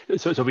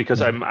 So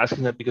because I'm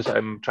asking that because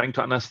I'm trying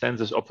to understand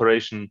this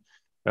operation.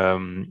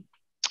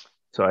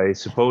 So I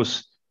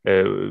suppose,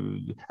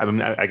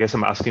 I guess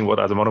I'm asking what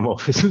are the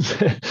monomorphisms?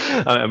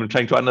 I'm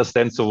trying to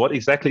understand. So what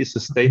exactly is the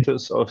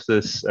status of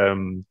this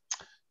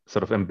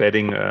sort of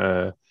embedding?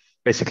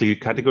 Basically,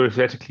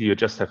 categorically, you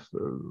just have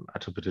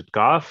attributed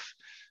graph.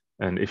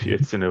 And if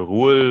it's in a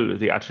rule,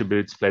 the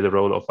attributes play the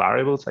role of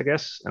variables, I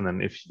guess. And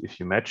then if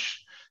you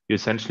match, you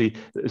essentially,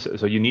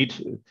 so you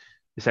need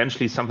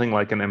essentially something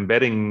like an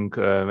embedding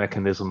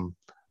mechanism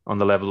on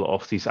the level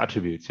of these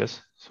attributes, yes?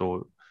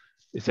 So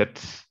is that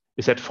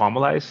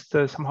formalized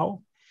somehow?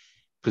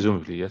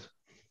 Presumably, yes.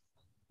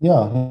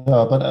 Yeah,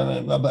 but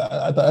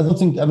I don't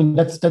think, I mean,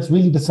 that's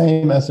really the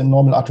same as in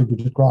normal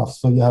attributed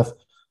graphs. So you have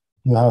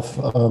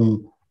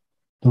the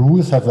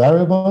rules have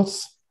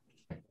variables.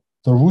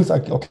 The rules are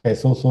okay.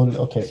 So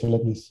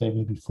let me say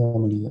maybe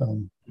formally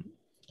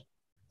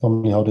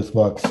how this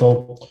works.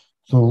 So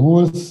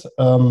rules,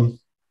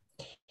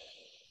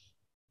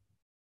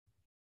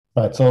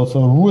 right? So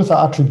rules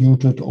are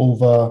attributed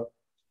over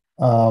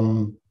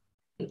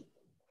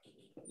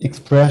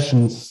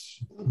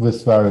expressions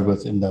with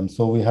variables in them.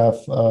 So we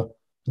have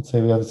let's say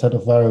we have a set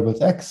of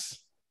variables x.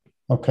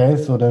 Okay,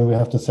 so then we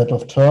have the set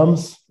of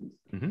terms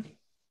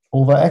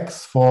over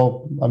x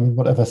for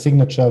whatever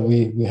signature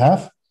we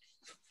have.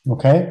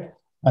 Okay,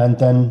 and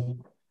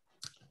then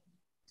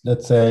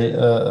let's say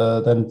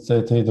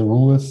the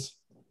rules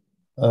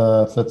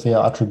let's say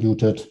are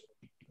attributed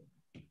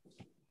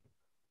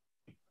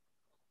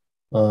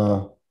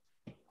over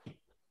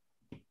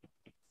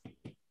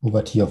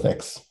t of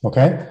x.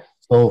 Okay,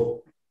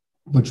 so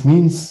which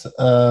means it's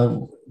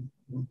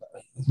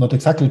not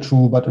exactly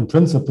true, but in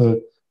principle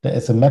there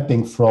is a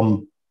mapping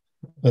from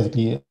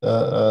basically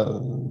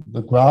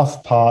the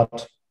graph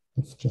part,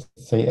 let's just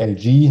say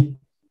LG,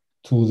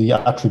 to the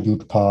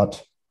attribute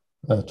part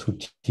to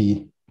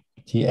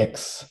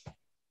tx,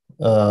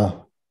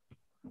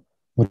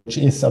 which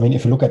is, I mean,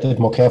 if you look at it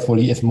more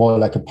carefully, is more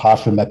like a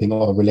partial mapping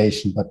or a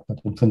relation, but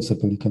in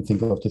principle you can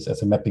think of this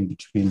as a mapping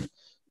between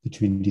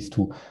these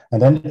two. And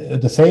then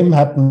the same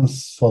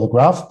happens for the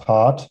graph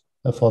part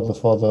for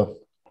the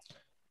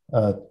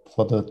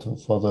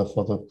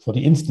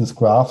instance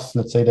graphs.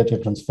 Let's say that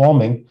you're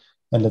transforming,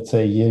 and let's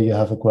say here you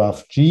have a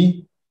graph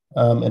G,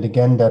 and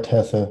again that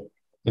has a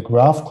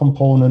graph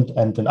component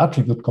and an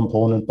attribute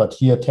component, but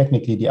here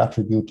technically the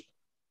attribute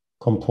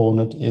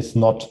component is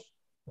not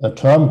a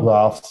term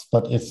graphs,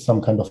 but it's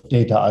some kind of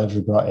data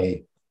algebra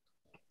A,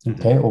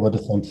 okay, over the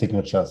same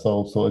signature.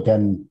 So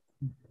again,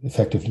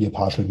 effectively a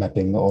partial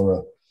mapping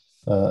or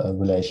a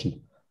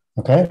relation,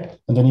 okay?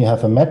 And then you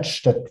have a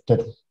match that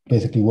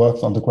basically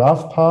works on the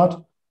graph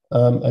part,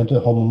 and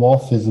a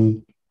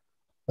homomorphism,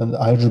 an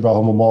algebra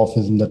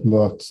homomorphism that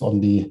works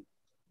on the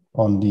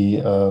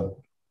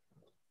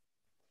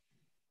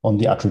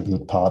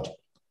attribute part,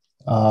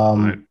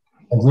 and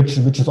which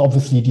is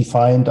obviously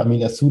defined. I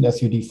mean, as soon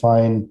as you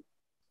define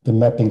the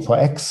mapping for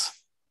x,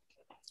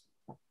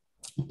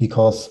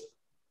 because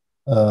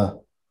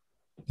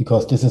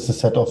this is a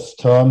set of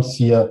terms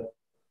here,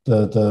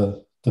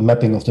 the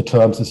mapping of the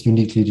terms is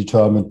uniquely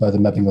determined by the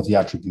mapping of the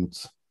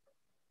attributes.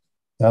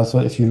 Yeah, so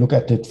if you look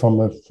at it from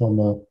a sort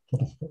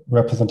of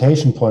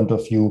representation point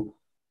of view,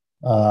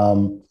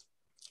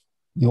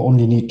 you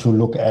only need to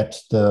look at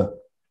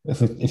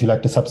if you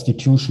like, the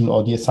substitution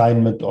or the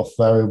assignment of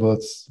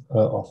variables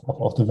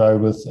of the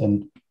variables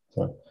in,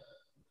 sorry,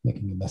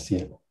 making a mess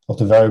here, of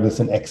the variables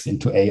in x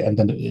into a, and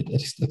then it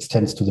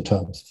extends to the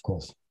terms, of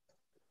course.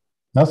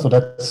 Yeah, so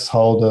that's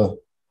how the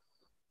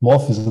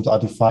morphisms are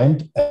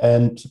defined,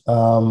 and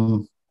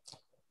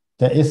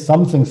there is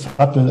something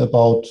subtle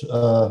about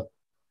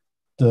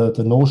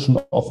the notion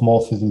of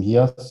morphism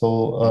here.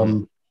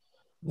 So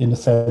in the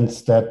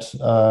sense that,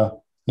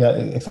 yeah,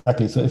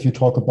 exactly. So if you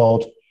talk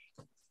about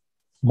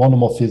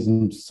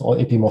monomorphisms or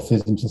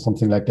epimorphisms or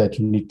something like that,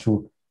 you need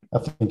to, I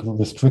think,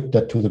 restrict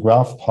that to the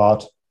graph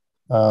part.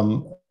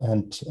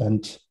 And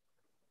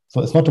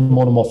so it's not a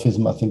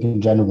monomorphism, I think,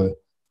 in general,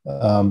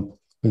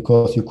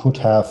 because you could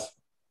have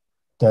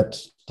that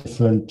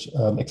different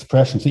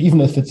expression. So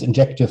even if it's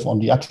injective on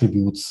the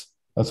attributes,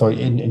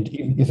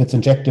 if it's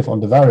injective on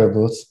the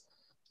variables,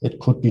 it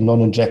could be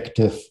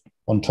non-injective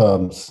on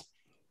terms.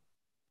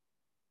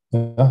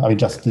 Yeah? I mean,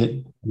 just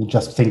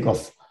think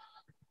of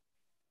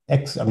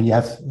X, I mean, you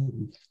have,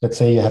 let's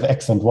say you have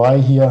X and Y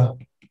here,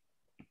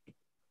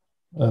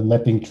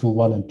 mapping to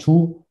 1 and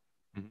 2.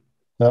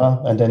 Yeah,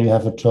 and then you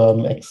have a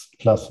term X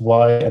plus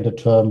Y and a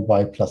term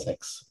Y plus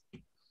X.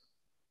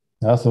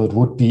 Yeah, so it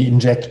would be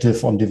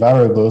injective on the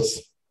variables,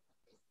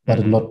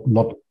 but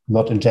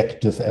not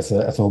injective as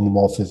a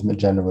homomorphism in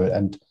general.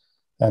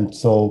 And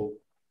so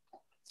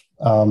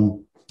the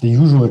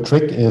usual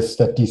trick is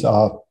that these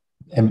are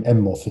M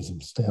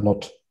morphisms. They are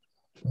not.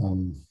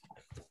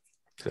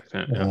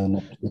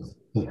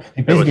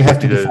 You basically have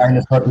to define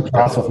a certain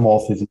class of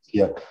morphisms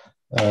here,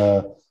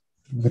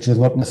 which is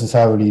not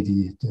necessarily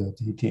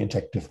the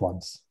injective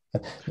ones.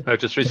 I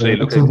just recently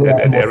looked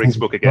at Eric's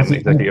book again,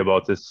 exactly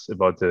about this,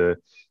 about the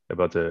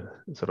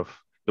sort of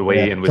the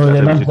way in which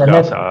attributed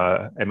graphs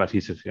are M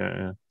adhesive.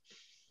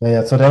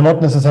 Yeah, so they're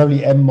not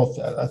necessarily I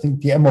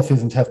think the M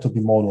morphisms have to be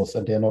monos,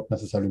 and they're not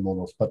necessarily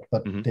monos, but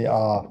they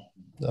are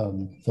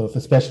sort of,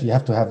 especially you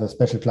have to have a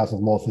special class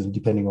of morphism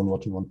depending on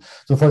what you want.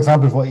 So for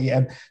example, for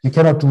EM, you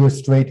cannot do a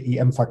straight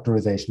EM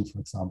factorization, for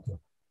example,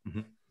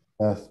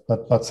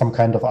 but some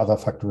kind of other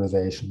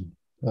factorization.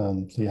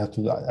 So you have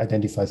to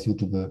identify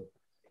suitable.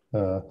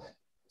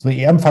 So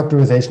EM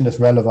factorization is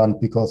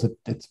relevant because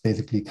it's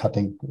basically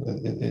cutting,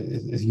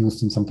 is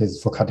used in some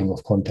cases for cutting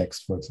of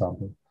context, for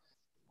example.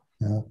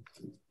 Yeah,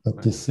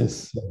 but this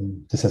has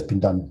been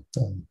done.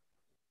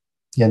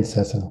 Jens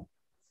has a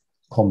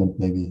comment,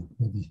 maybe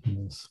he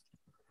knows.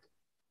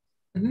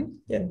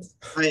 Yes.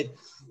 Hi.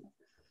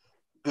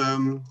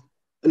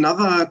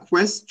 Another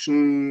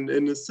question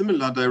in a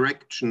similar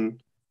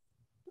direction.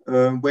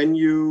 When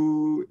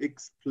you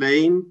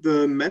explained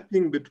the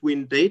mapping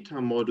between data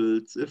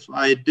models, if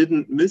I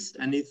didn't miss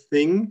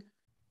anything,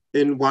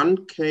 in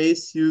one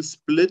case you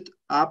split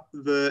up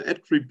the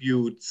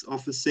attributes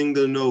of a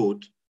single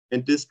node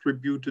and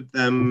distributed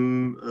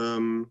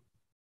them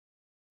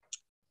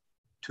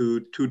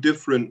to two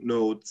different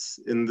nodes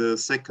in the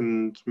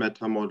second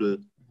meta model.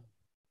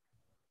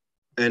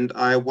 And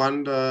I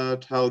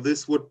wondered how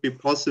this would be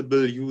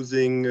possible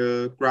using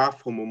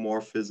graph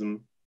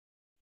homomorphism.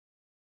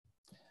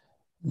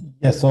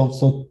 Yeah,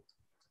 so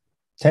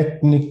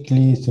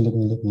technically, so let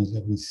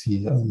me see.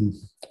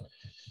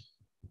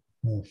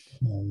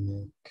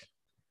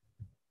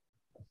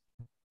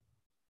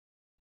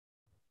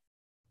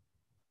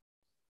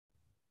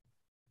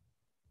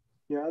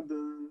 Yeah,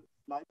 the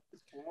slide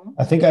is on.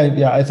 I think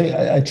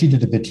I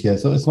cheated a bit here.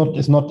 So it's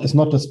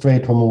not a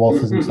straight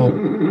homomorphism.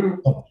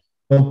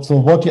 So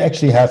what you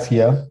actually have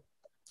here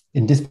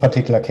in this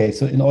particular case,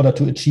 so in order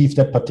to achieve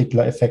that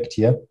particular effect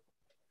here,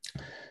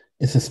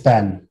 is a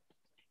span,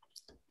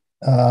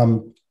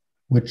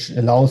 which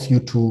allows you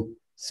to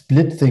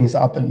split things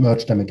up and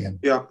merge them again.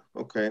 Yeah.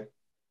 Okay.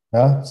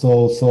 Yeah.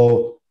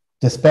 So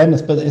the span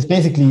is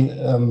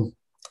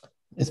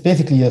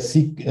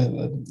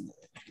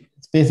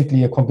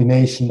basically a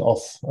combination of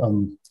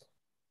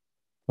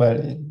well,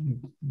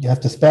 you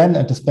have the span,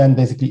 and the span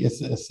basically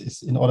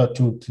is in order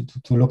to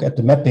look at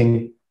the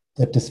mapping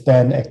that the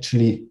span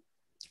actually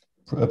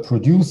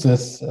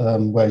produces,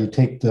 where you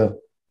take the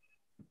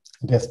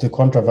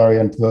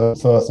contravariant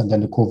first and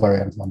then the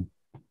covariant one.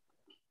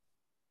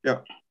 Yeah.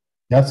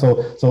 Yeah.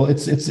 So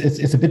it's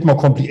a bit more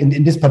complicated.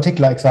 In this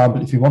particular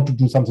example, if you want to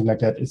do something like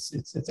that,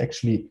 it's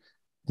actually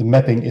the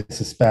mapping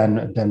is a span,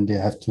 and then they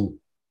have to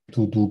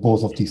do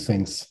both of these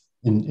things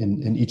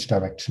in each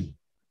direction.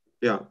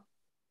 Yeah.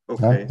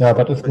 Okay. Yeah,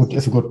 but it's good.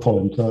 It's a good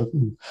point.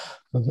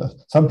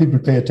 Some people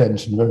pay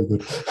attention. Very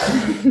good.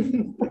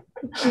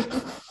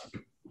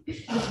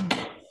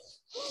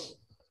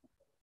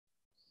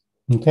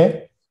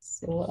 Okay.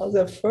 So, are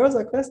there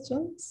further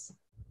questions?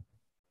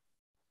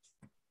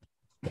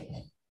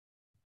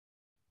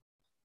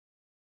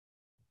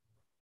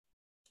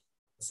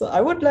 So,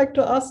 I would like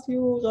to ask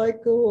you,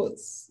 Reiko,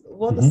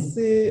 what is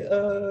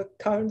the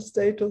current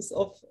status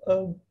of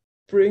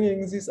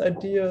bringing these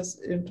ideas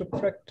into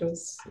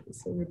practice?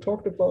 So we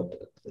talked about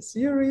the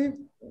theory,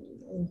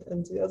 and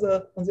on the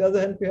other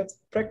hand, we have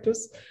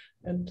practice,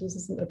 and this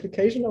is an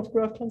application of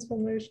graph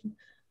transformation.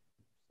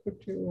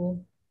 Could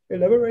you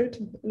elaborate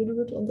a little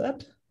bit on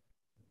that?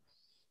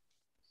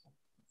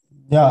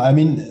 Yeah, I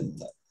mean,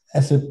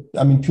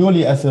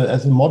 purely as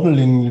a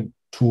modeling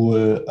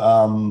tool,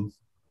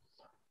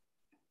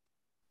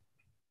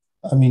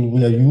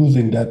 we are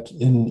using that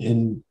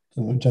in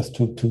just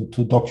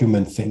to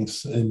document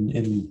things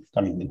in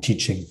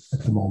teaching at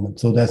the moment.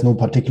 So there's no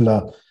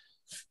particular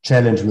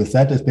challenge with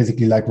that. It's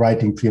basically like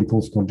writing pre and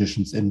post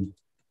conditions in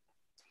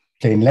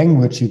plain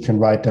language. You can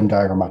write them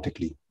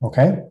diagrammatically.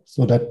 Okay,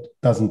 so that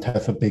doesn't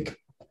have a big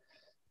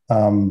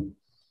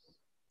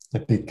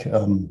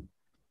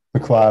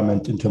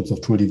requirement in terms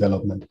of tool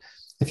development.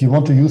 If you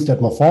want to use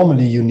that more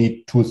formally, you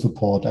need tool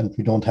support, and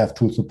we don't have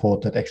tool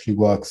support that actually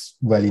works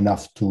well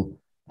enough to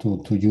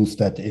use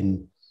that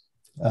in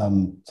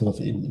sort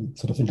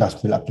of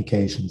industrial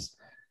applications.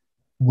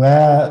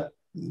 Where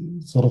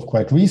sort of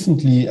quite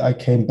recently I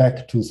came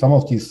back to some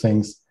of these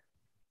things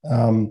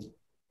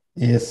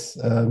is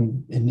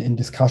in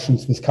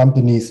discussions with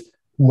companies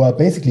who are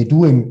basically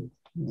doing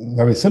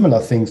very similar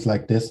things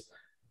like this,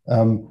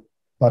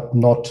 but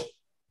not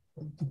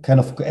kind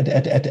of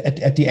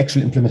at the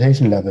actual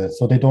implementation level.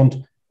 So they don't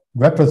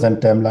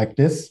represent them like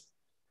this,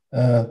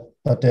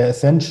 but they're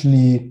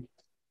essentially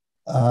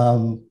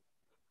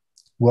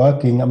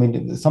working. I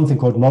mean, something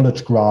called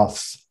knowledge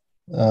graphs,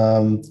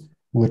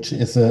 which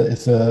is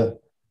a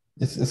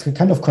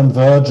kind of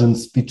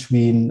convergence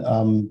between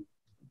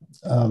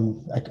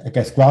I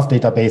guess graph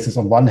databases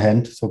on one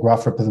hand, so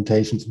graph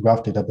representations and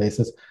graph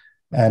databases,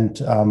 and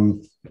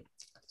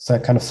so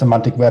kind of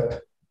semantic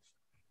web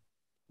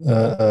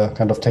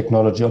kind of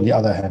technology on the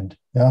other hand.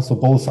 Yeah, so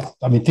both.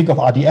 I mean, think of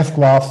RDF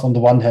graphs on the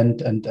one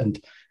hand and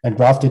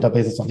graph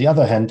databases on the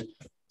other hand,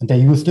 and they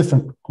use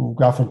different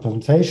graph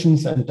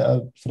representations, and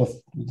sort of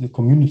the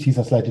communities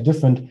are slightly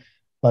different,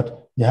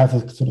 but you have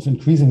a sort of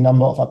increasing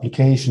number of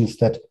applications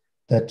that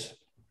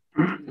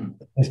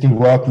basically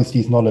work with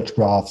these knowledge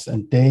graphs,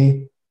 and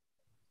they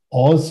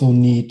also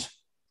need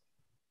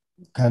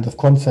kind of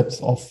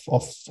concepts of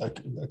I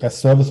guess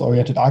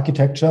service-oriented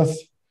architectures,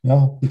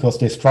 yeah, because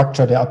they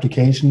structure their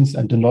applications,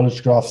 and the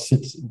knowledge graph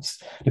sits.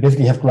 They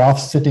basically have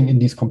graphs sitting in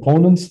these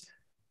components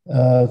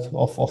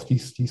of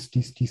these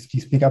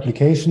big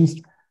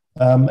applications,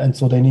 and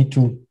so they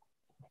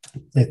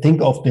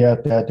think of their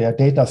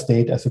data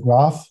state as a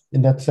graph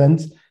in that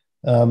sense,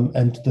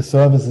 and the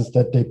services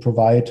that they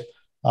provide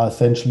are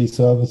essentially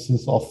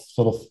services of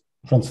sort of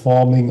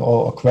transforming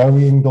or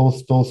querying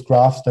those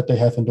graphs that they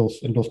have in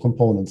those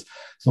components.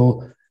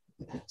 So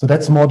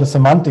that's more the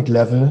semantic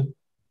level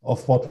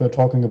of what we're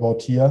talking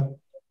about here.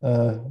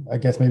 I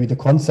guess maybe the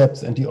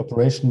concepts and the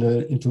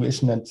operational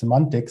intuition and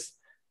semantics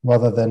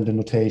rather than the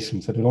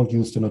notation. So they don't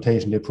use the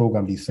notation, they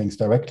program these things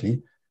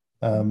directly,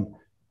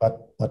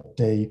 but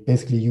they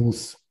basically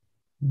use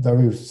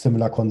very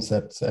similar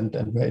concepts, and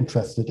we're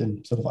interested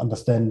in sort of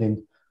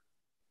understanding,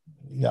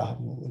 yeah,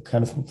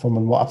 kind of from a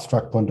more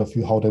abstract point of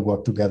view, how they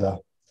work together.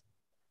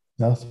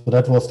 Yeah, so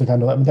that was the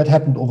kind of, I mean, that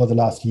happened over the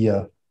last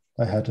year.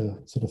 I had a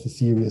sort of a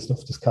series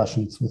of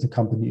discussions with a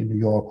company in New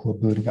York who are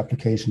building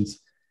applications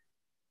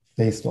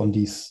based on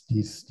these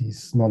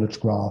knowledge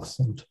graphs,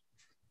 and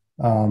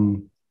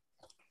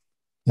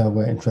yeah,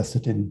 we're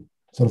interested in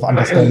sort of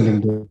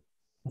understanding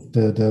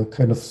the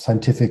kind of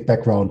scientific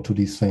background to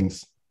these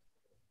things.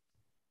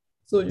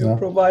 So you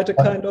provide a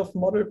kind of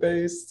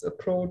model-based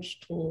approach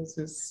to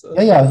this.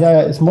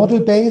 Yeah. It's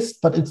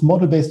model-based, but it's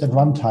model-based at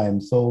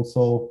runtime.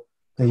 So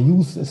they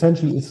use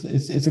essentially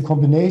it's a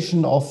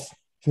combination of,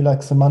 if you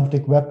like,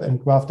 semantic web and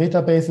graph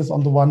databases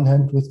on the one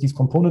hand with these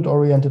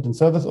component-oriented and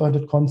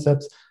service-oriented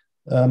concepts,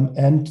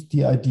 and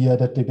the idea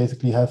that they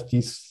basically have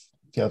these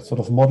sort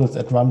of models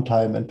at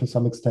runtime, and to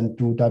some extent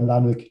do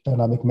dynamic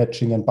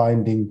matching and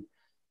binding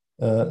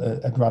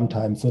at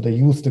runtime. So they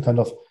use the kind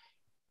of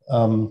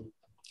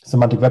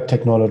semantic web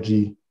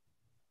technology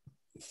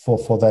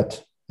for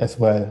that as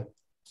well.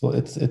 So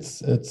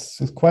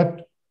it's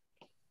quite,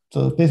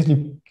 so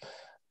basically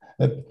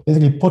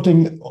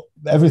putting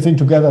everything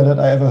together that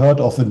I ever heard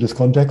of in this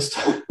context,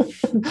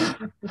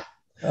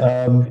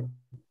 and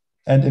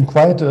in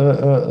quite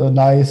a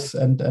nice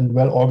and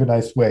well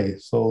organized way.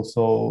 So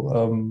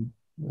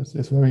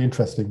it's very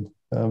interesting.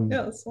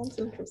 Yeah, it sounds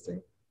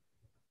interesting.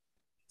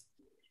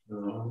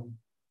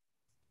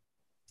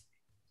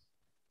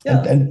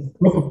 Yeah. And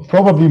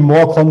probably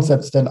more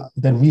concepts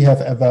than we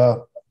have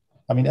ever.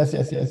 I mean, as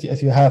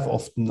you have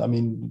often. I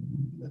mean,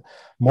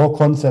 more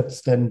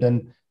concepts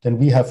than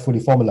we have fully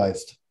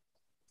formalized.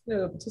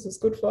 Yeah, this is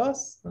good for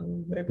us.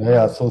 And maybe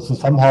so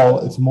somehow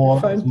it's more.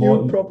 Find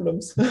new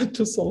problems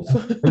to solve.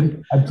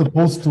 I'm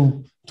supposed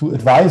to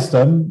advise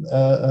them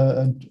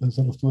and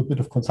sort of do a bit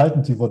of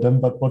consultancy for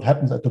them. But what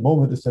happens at the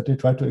moment is that they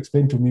try to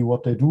explain to me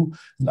what they do,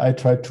 and I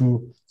try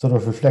to sort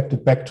of reflect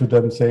it back to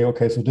them, say,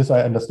 okay, so this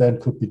I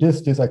understand could be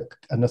this I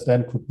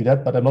understand could be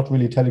that, but I'm not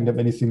really telling them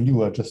anything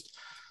new. I just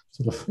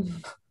sort of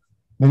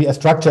maybe I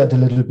structure it a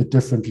little bit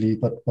differently,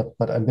 but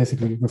I'm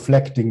basically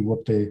reflecting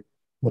what they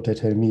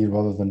tell me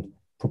rather than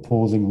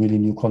proposing really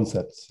new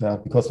concepts. Yeah,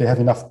 because they have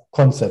enough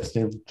concepts,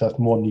 they just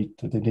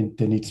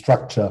they need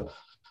structure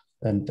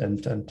and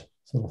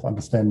sort of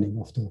understanding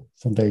of the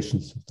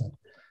foundations of that,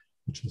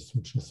 which is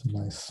a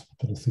nice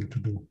sort of thing to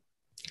do.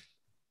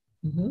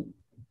 Mm-hmm.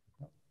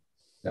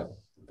 Yeah,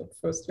 but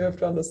first you have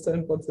to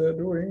understand what they're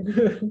doing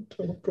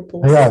to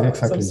propose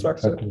some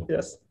structure. Exactly.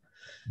 Yes,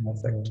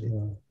 exactly.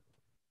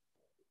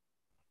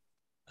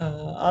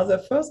 Are there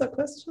further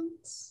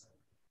questions?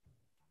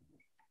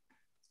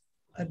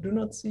 I do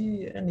not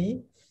see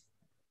any.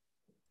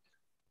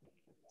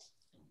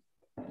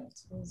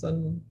 So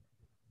then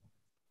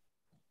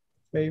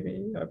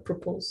maybe I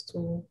propose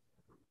to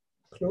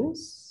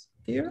close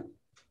here.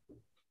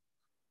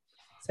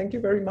 Thank you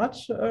very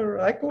much,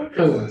 Reiko,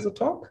 for the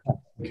talk.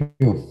 Thank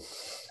you.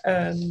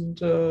 And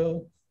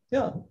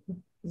yeah,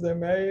 there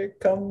may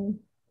come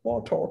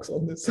more talks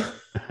on this.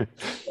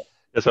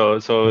 So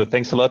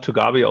thanks a lot to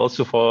Gabi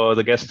also for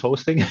the guest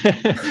hosting,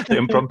 the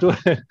impromptu.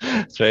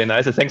 It's very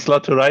nice. And thanks a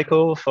lot to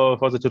Reiko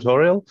for the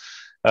tutorial.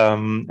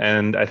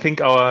 And I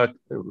think our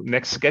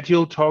next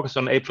scheduled talk is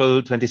on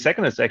April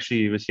 22nd. It's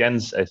actually with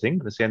Jens, I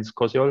think, with Jens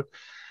Kosiol.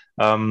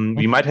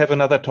 We might have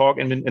another talk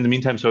in the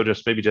meantime, so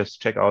maybe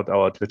check out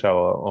our Twitter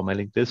or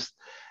mailing list.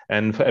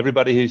 And for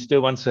everybody who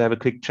still wants to have a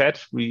quick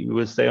chat, we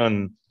will stay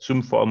on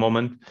Zoom for a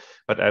moment,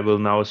 but I will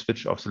now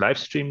switch off the live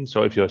stream.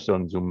 So if you're still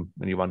on Zoom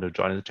and you want to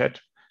join the chat,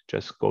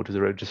 just go to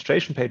the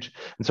registration page.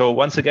 And so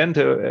once again,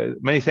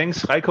 many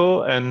thanks,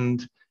 Reiko,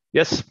 and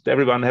yes,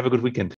 everyone, have a good weekend.